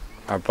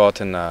are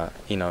brought in a,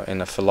 you know, in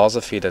a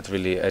philosophy that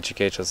really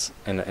educates us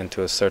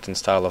into a certain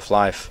style of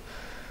life.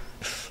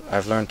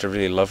 I've learned to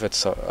really love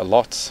it a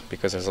lot,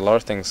 because there's a lot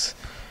of things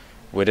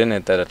within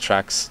it that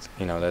attracts,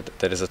 you know,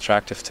 that is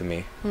attractive to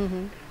me.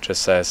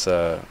 Just as,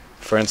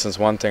 for instance,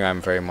 one thing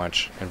I'm very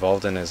much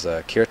involved in is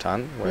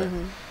kirtan, where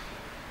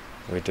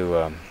we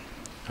do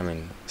I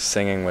mean,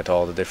 singing with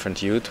all the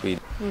different youth.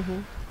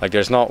 Like,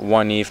 there's not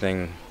one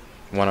evening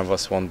one of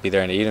us won't be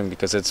there in the evening,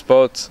 because it's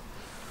both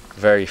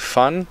very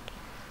fun,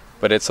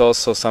 but it's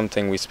also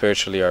something we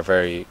spiritually are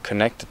very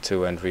connected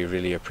to and we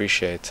really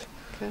appreciate.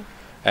 Okay.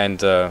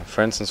 And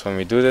for instance, when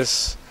we do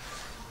this,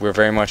 we're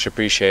very much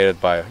appreciated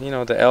by, you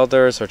know, the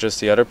elders or just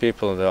the other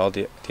people, all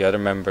the other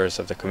members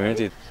of the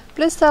community.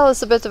 Please tell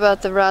us a bit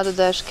about the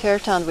Radhadesh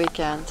Kirtan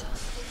weekend.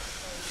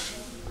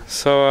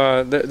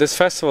 So this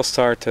festival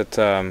started,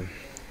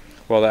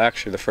 well,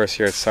 actually the first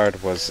year it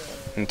started was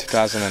in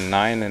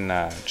 2009 in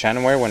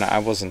January, when I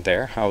wasn't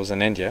there. I was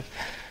in India.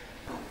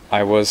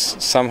 I was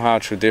somehow,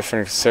 through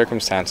different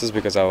circumstances,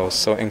 because I was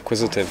so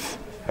inquisitive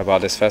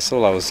about this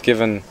festival, I was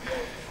given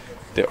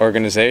the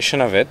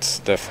organization of it,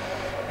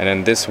 and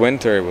then this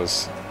winter it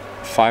was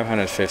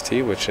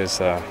 550, which is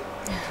a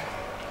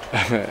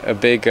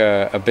big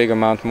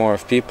amount more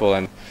of people,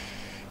 and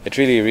it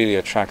really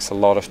attracts a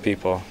lot of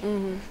people,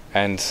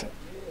 and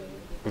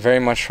very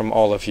much from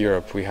all of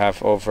Europe. We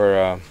have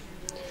over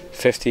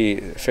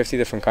 50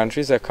 different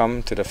countries that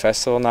come to the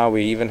festival now.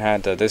 We even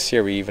had this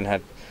year we even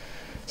had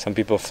some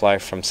people fly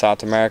from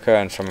South America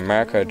and from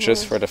America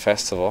just for the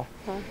festival.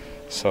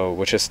 So,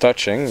 which is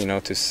touching, you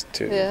know, to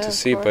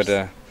see. But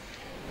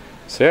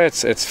so yeah,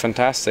 it's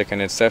fantastic,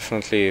 and it's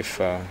definitely, if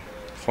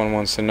one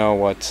wants to know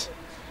what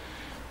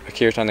a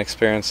kirtan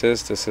experience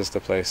is, this is the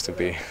place to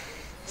be.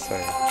 So.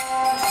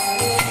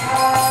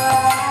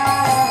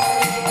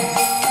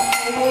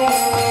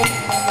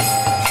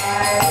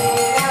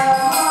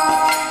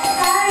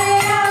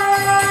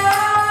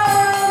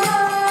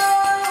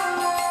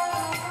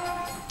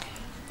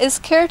 Is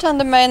kirtan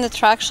the main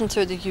attraction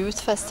to the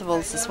youth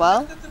festivals as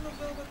well?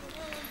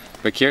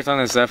 But kirtan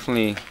is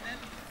definitely,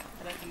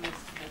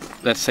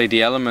 let's say,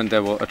 the element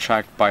that will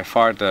attract by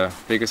far the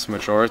biggest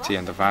majority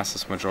and the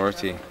vastest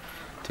majority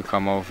to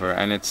come over,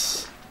 and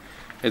it's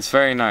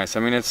very nice. I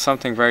mean, it's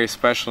something very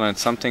special, and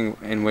it's something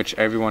in which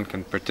everyone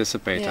can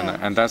participate,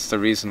 and that's the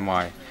reason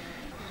why.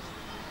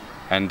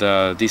 And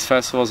these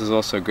festivals is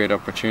also a great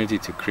opportunity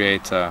to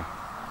create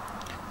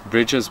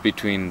bridges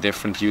between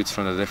different youths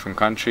from the different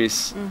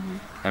countries,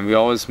 and we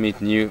always meet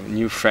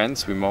new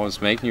friends. We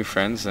always make new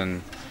friends,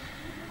 and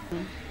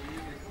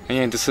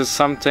yeah, this is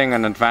something,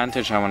 an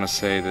advantage I want to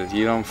say, that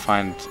you don't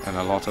find in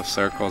a lot of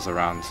circles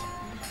around.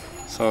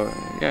 So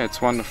yeah,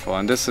 it's wonderful,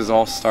 and this is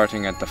all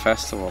starting at the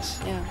festivals,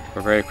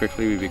 where very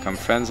quickly we become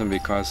friends, and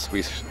because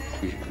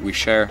we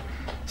share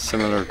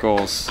similar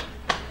goals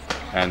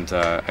and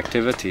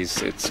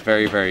activities, it's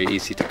very, very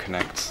easy to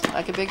connect.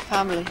 Like a big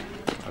family.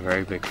 A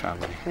very big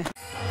family.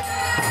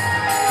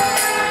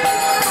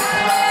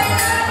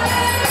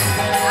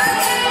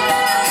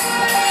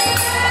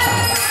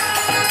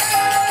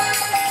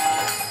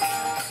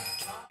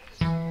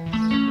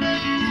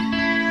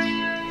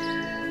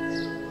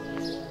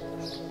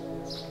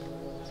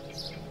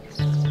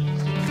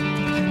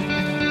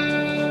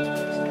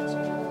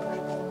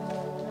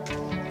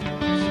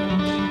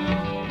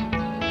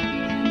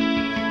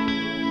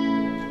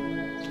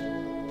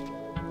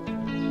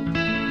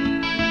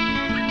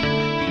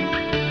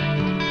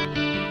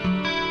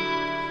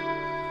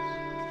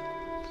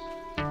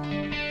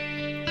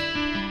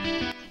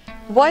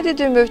 Why did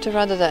you move to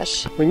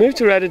Radhadesh? We moved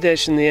to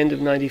Radhadesh in the end of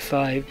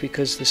 '95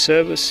 because the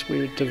service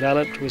we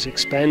developed was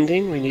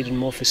expanding. We needed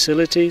more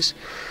facilities.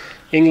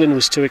 England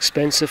was too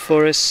expensive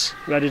for us.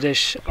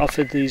 Radhadesh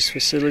offered these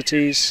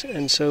facilities,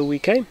 and so we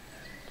came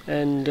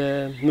and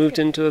moved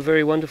into a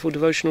very wonderful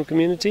devotional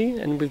community,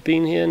 and we've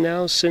been here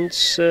now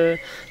since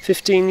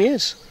 15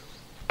 years.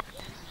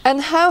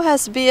 And how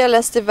has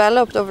BLS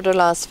developed over the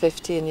last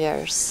 15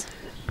 years?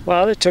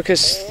 Well, it took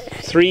us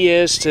 3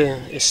 years to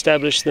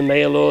establish the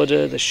mail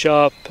order, the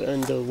shop,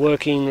 and the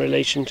working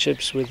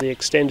relationships with the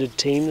extended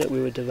team that we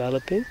were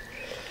developing.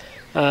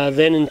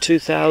 Then in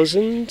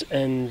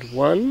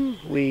 2001,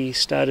 we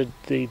started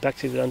the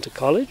Bhaktivedanta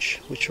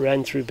College, which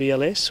ran through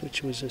BLS,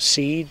 which was a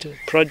seed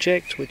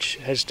project, which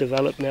has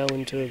developed now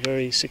into a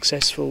very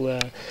successful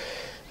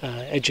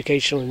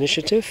educational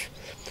initiative.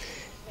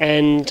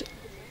 And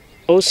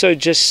also,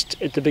 just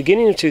at the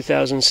beginning of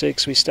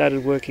 2006, we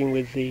started working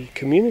with the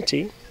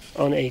community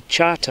on a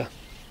charter.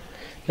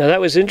 Now that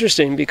was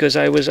interesting because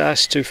I was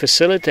asked to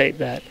facilitate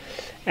that,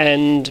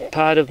 and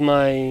part of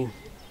my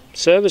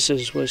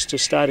services was to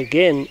start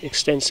again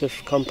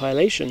extensive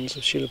compilations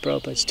of Srila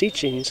Prabhupada's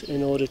teachings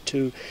in order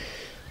to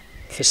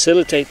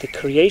facilitate the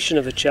creation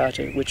of a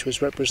charter which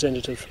was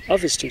representative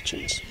of his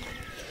teachings.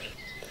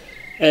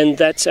 And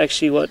that's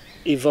actually what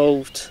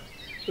evolved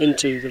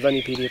into the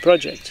Vanipedia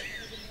project.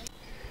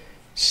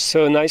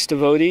 So a nice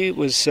devotee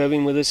was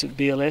serving with us at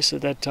BLS at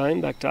that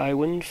time, Dr.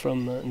 Eiwind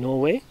from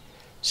Norway.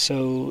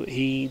 So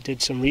he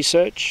did some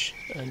research,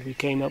 and we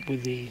came up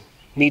with the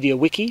Media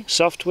Wiki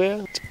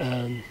software.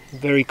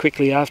 Very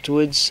quickly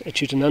afterwards,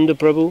 Achyutananda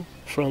Prabhu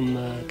from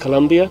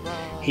Colombia,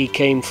 he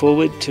came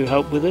forward to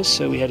help with us.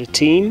 So we had a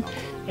team,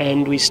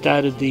 and we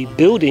started the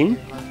building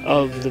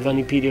of the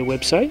Vanipedia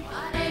website.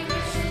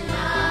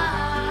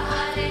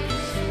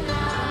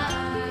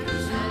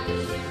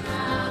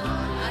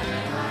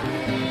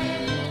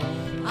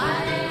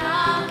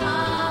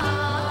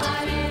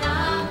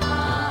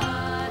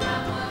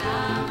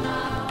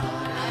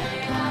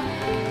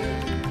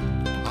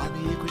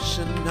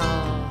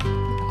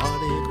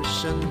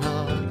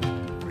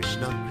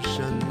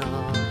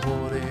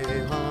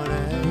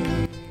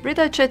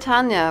 Rita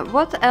Chaitanya,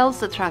 what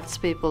else attracts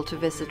people to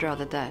visit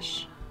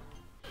Radhadesh?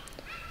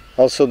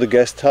 Also, the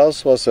guest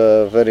house was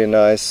a very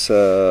nice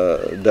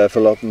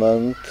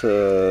development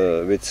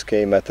which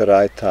came at the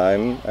right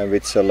time and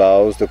which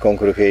allows the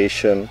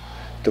congregation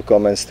to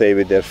come and stay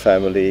with their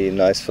family,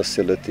 nice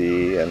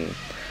facility,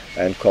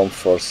 and come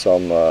for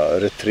some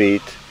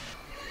retreat.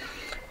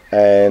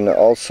 And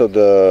also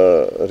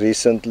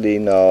recently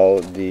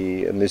now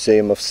the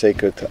Museum of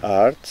Sacred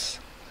Arts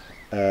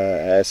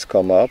has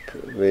come up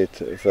with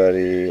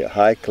very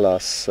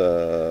high-class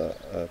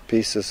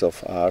pieces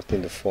of art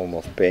in the form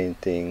of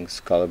paintings,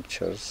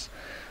 sculptures.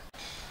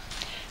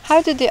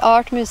 How did the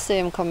art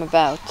museum come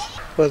about?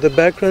 Well, the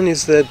background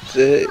is that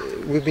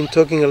we've been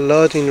talking a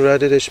lot in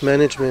Radhadesh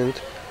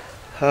management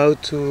how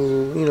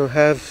to,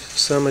 have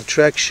some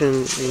attraction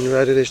in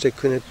Radhadesh that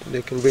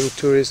can bring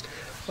tourists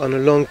on a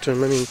long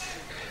term.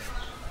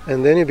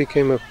 And then it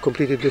became a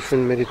completely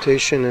different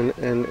meditation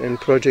and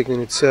project in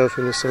itself,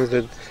 in the sense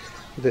that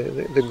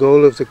the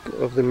goal of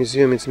the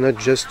museum is not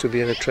just to be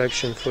an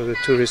attraction for the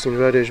tourists in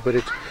Radhadesh, but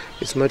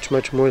it's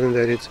much more than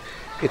that.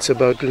 It's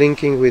about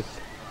linking with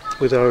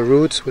our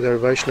roots, with our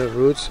Vaishnava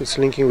roots. It's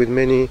linking with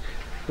many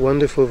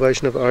wonderful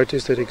Vaishnava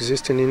artists that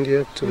exist in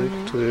India to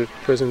the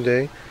present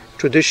day,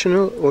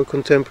 traditional or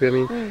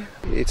contemporary.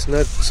 It's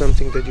not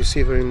something that you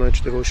see very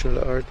much, devotional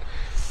art.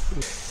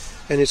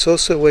 and it's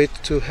also a way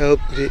to help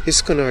the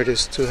ISKCON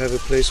artists to have a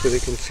place where they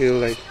can feel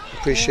like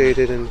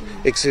appreciated and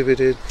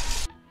exhibited.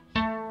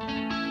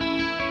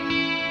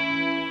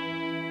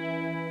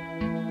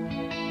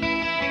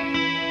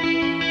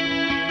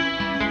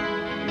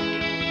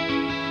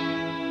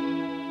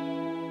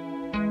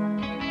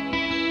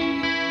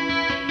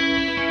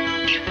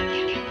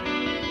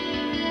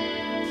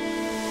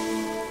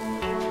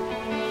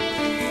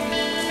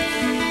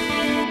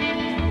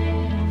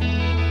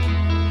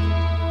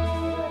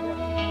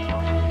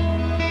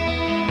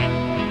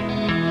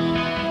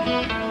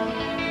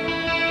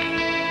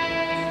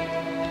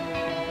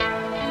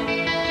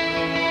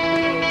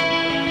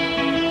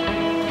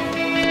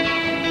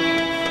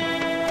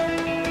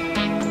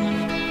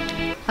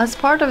 As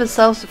part of a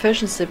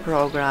self-sufficiency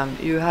program,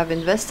 you have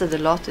invested a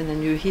lot in a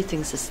new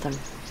heating system.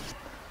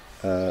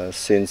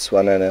 Since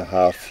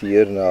 1.5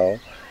 years now,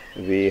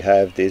 we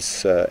have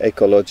this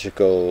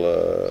ecological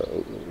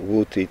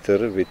wood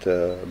heater with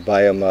a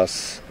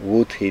biomass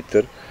wood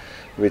heater,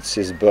 which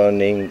is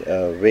burning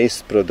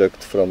waste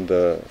product from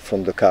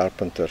the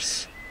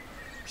carpenters.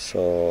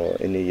 So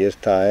in a year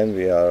time,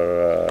 we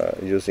are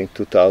using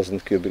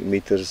 2,000 cubic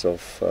meters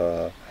of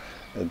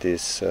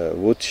these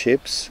wood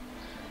chips,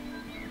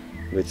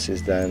 which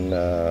is then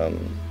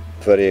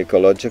very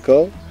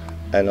ecological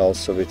and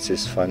also which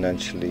is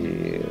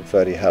financially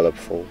very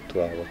helpful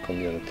to our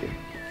community.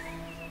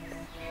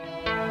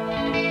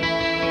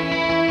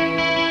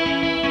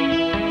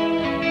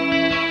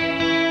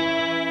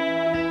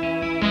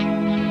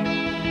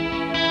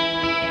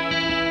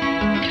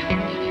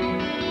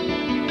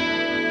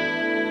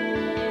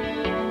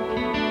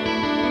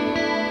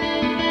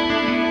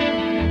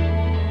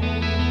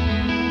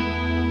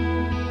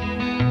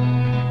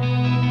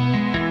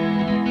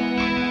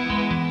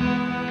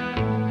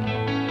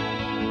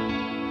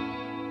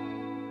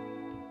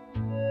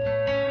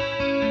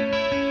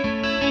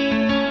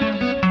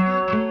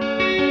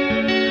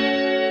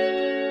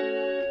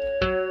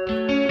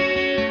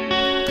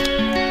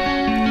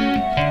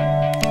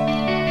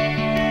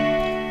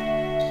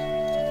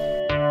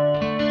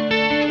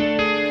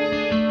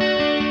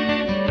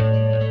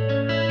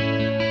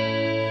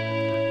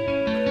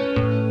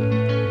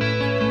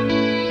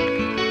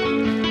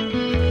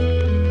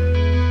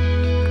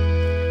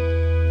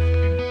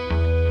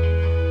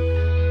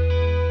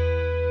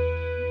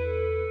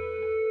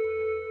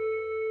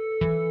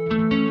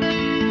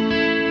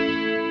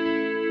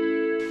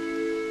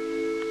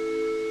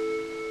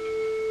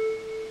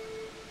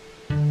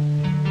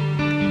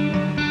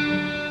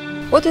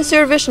 What is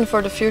your vision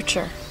for the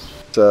future?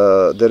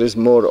 There is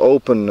more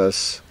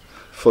openness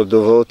for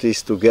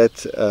devotees to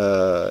get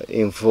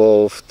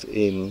involved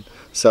in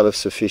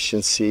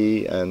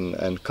self-sufficiency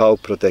and cow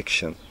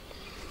protection,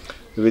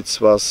 which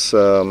was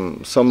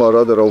some or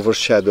other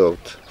overshadowed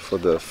for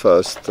the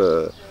first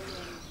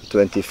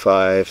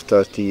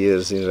 25-30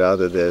 years in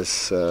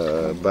Radhadesh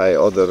by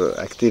other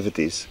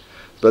activities.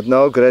 But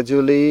now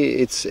gradually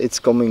it's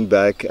coming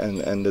back,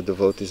 and the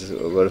devotees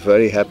were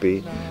very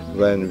happy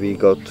when we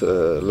got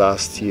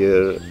last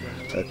year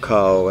a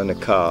cow and a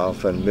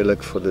calf and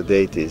milk for the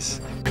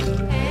deities.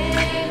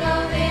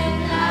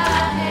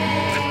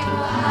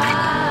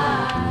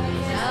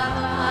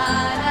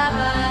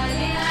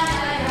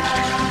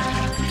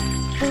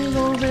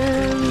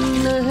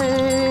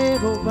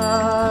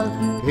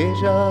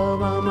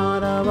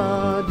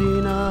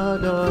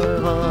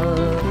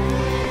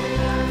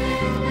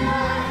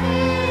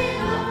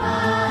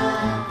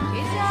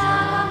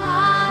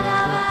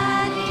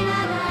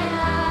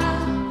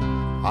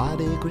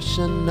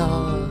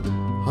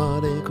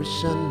 Hare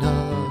Krishna,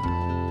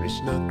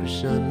 Krishna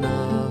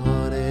Krishna,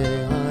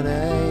 Hare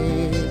Hare,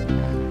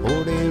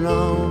 Hare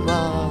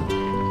Rama,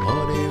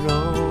 Hare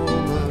Rama,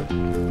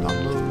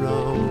 Rama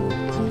Rama,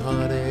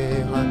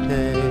 Hare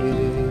Hare.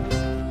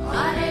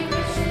 Hare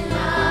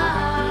Krishna,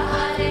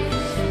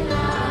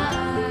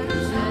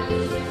 Krishna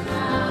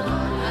Krishna,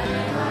 Hare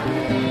Hare,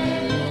 Hare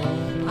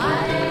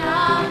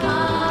Rama,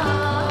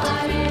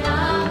 Hare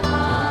Rama,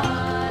 Rama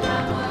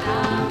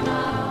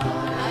Rama, Hare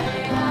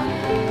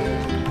Hare.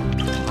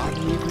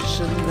 Hare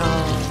Krishna,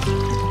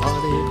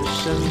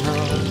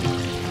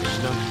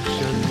 Krishna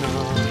Krishna,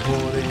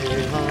 Hare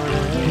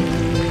Hare,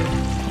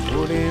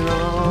 Hare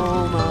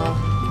Rama,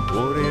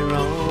 Hare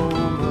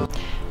Rama.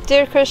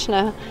 Dear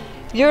Krishna,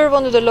 you're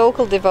one of the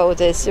local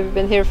devotees. You've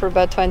been here for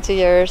about 20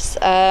 years.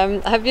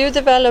 Have you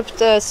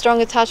developed a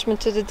strong attachment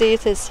to the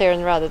deities here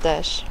in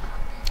Radhadesh?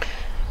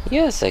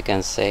 Yes, I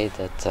can say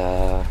that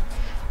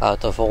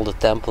out of all the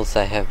temples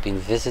I have been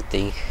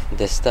visiting,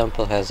 this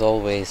temple has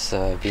always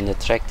been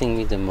attracting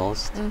me the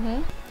most.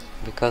 Mm-hmm.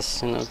 Because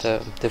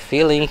the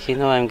feeling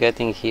I'm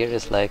getting here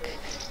is like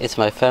it's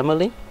my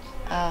family,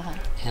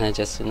 and I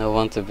just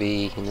want to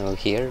be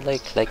here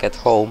like at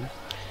home.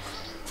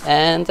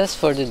 And as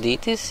for the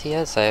deities,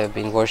 yes, I have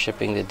been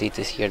worshipping the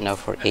deities here now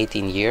for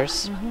 18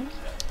 years,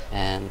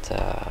 and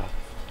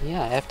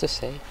yeah, I have to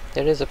say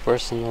there is a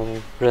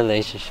personal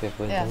relationship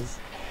with them.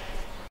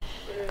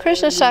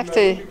 Krishna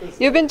Shakti,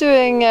 you've been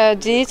doing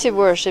deity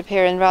worship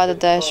here in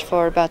Radhadesh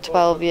for about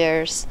 12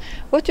 years.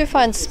 What do you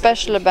find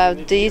special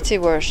about deity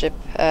worship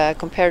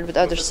compared with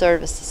other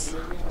services?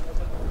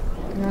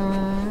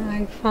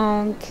 I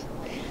found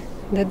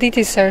the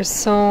deities are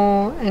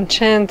so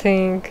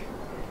enchanting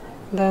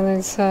that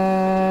it's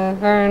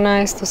very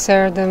nice to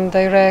serve them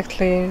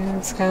directly.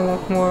 It's kind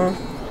of more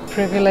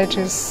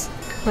privileges.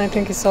 I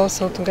think it's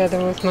also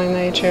together with my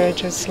nature, I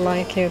just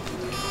like it.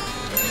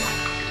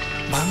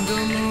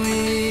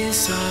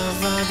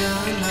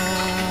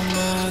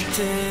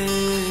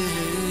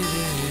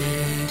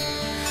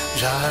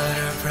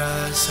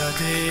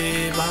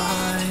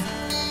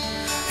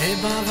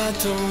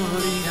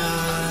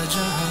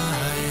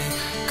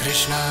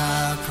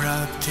 Krishna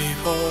prapti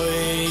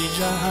hoy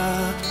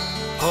jaha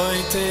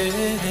hoite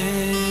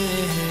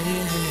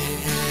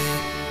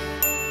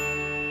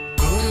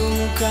Guru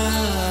mukha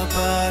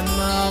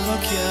padma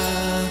vakya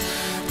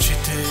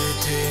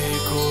chitete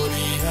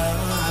koriya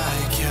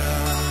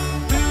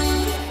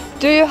kya.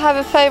 Do you have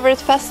a favorite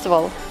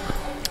festival?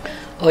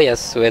 Oh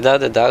yes,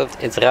 without a doubt,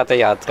 it's Ratha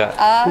Yatra.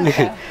 Ah,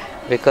 okay.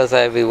 Because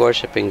I've been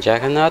worshipping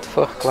Jagannath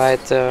for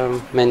quite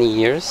many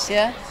years.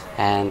 Yeah.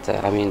 And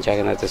I mean,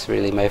 Jagannath is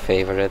really my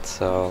favorite,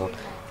 so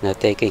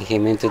taking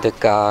him into the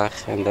car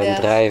and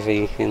then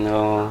driving,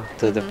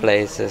 to the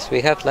places.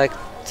 We have like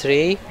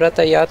 3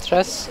 Ratha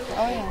Yatras,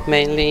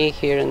 mainly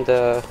here in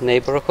the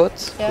neighborhood.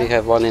 Yeah. We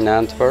have one in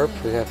Antwerp,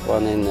 we have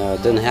one in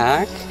Den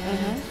Haag,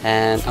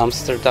 and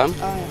Amsterdam.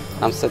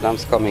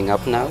 Amsterdam's coming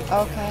up now.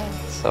 Okay.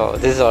 So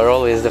these are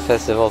always the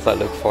festivals I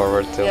look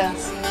forward to.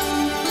 Yes.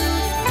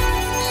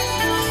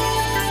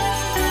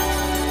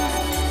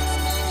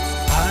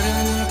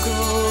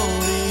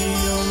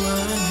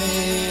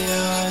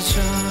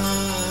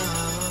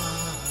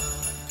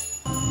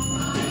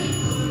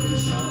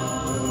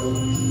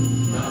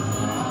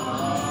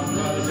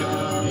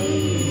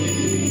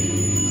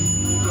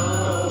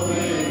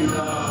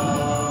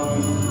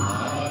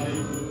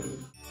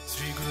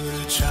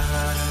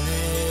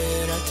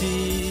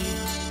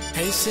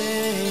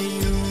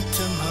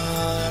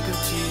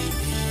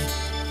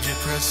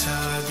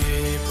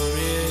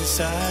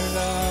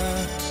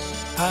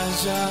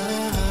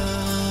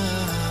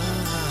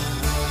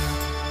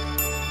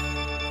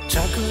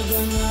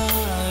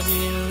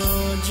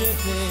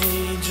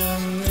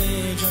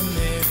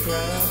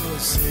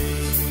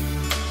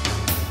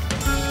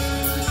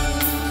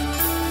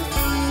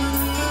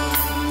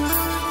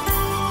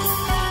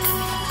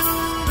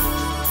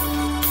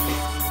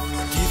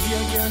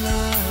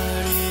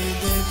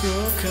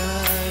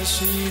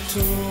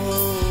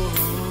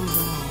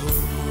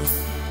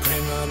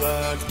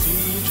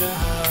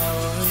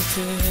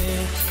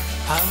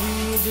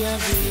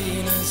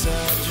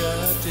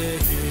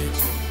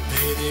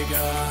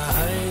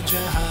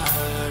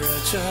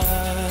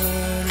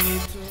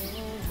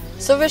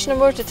 So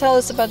Vishnumurti, tell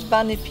us about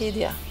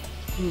Vanipedia.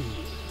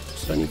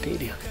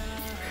 Vanipedia.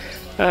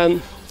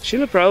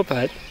 Srila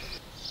Prabhupada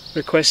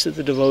requested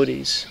the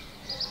devotees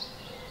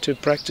to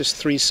practice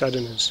 3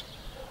 sadhanas.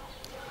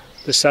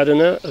 The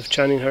sadhana of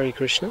chanting Hare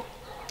Krishna,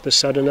 the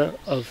sadhana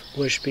of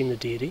worshipping the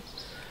deity,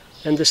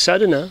 and the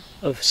sadhana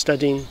of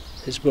studying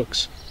his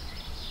books.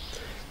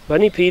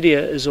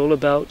 Vanipedia is all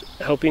about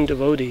helping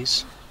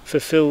devotees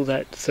fulfill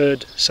that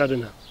 3rd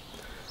sadhana,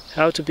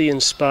 how to be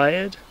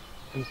inspired,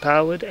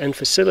 empowered and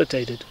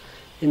facilitated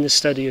in the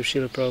study of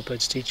Srila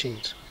Prabhupada's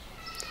teachings.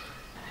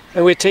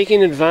 And we're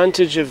taking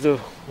advantage of the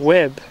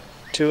web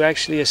to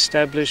actually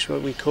establish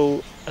what we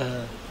call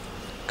a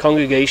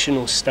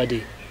congregational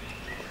study.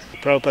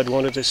 Prabhupada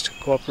wanted us to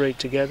cooperate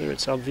together,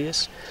 it's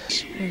obvious.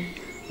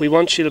 We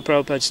want Srila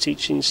Prabhupada's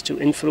teachings to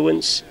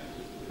influence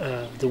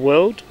the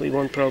world. We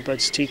want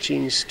Prabhupada's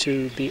teachings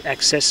to be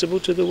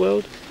accessible to the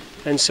world.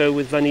 And so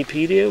with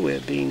Vanipedia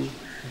we're being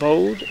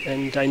bold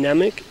and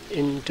dynamic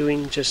in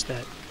doing just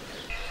that.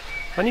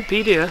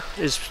 Vanipedia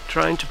is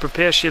trying to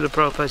prepare Srila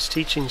Prabhupada's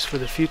teachings for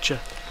the future.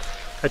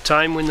 A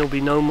time when there will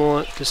be no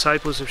more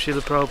disciples of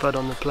Srila Prabhupada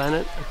on the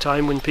planet. A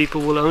time when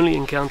people will only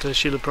encounter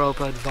Srila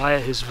Prabhupada via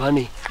his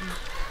Vani.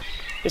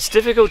 It's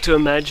difficult to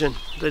imagine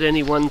that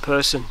any one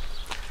person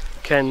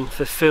can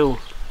fulfill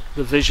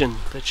the vision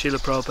that Srila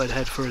Prabhupada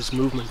had for his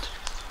movement.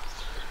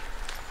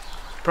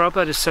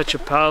 Prabhupada is such a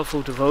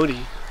powerful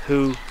devotee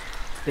who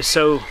is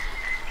so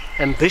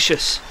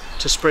ambitious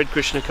to spread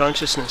Krishna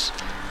consciousness,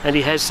 and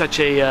he has such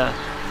a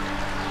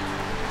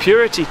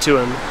purity to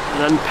him,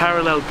 an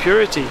unparalleled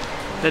purity,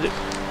 that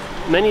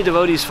many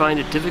devotees find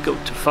it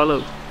difficult to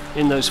follow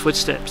in those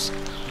footsteps.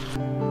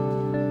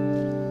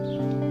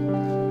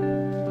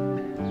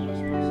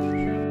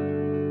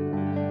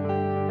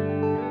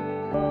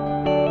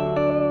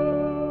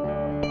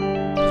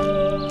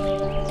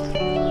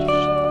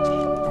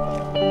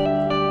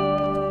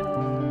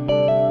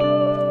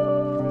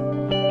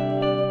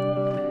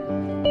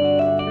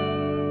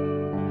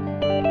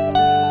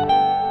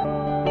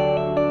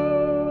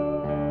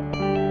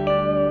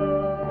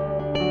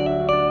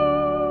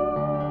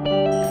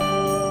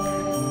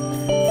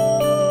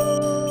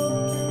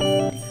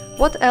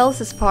 What else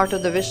is part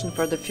of the vision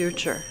for the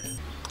future?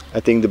 I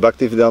think the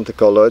Bhaktivedanta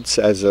College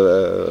has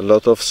a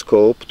lot of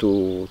scope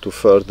to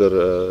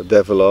further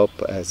develop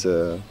as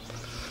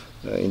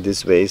in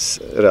this ways.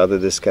 Rather,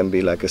 this can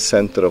be like a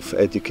center of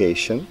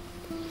education.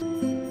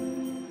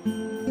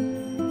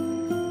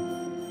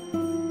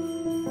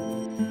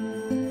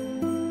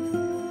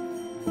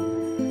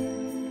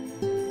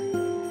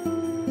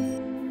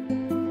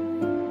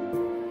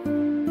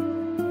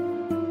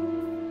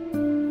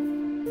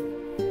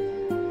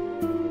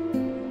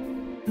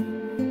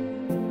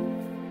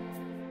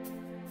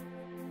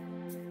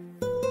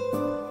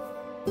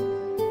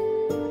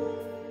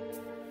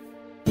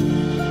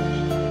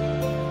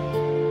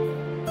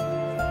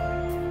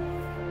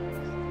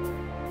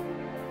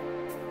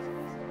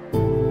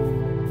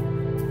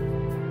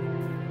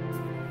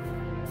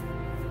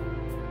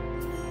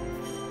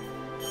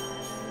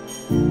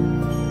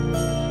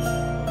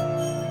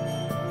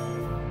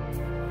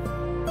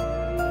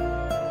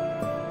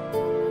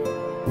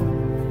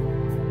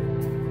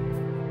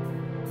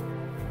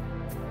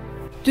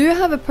 Do you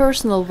have a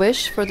personal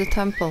wish for the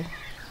temple?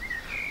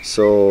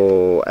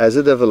 So as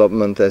a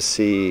development, I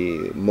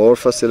see more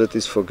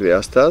facilities for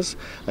Grihasthas,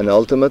 and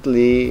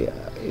ultimately,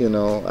 you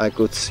know, I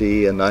could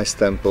see a nice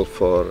temple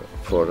for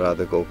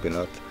Radha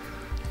Gopinath.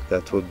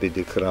 That would be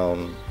the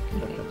crown,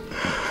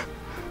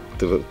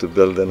 to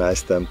build a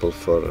nice temple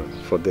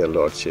for their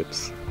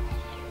lordships.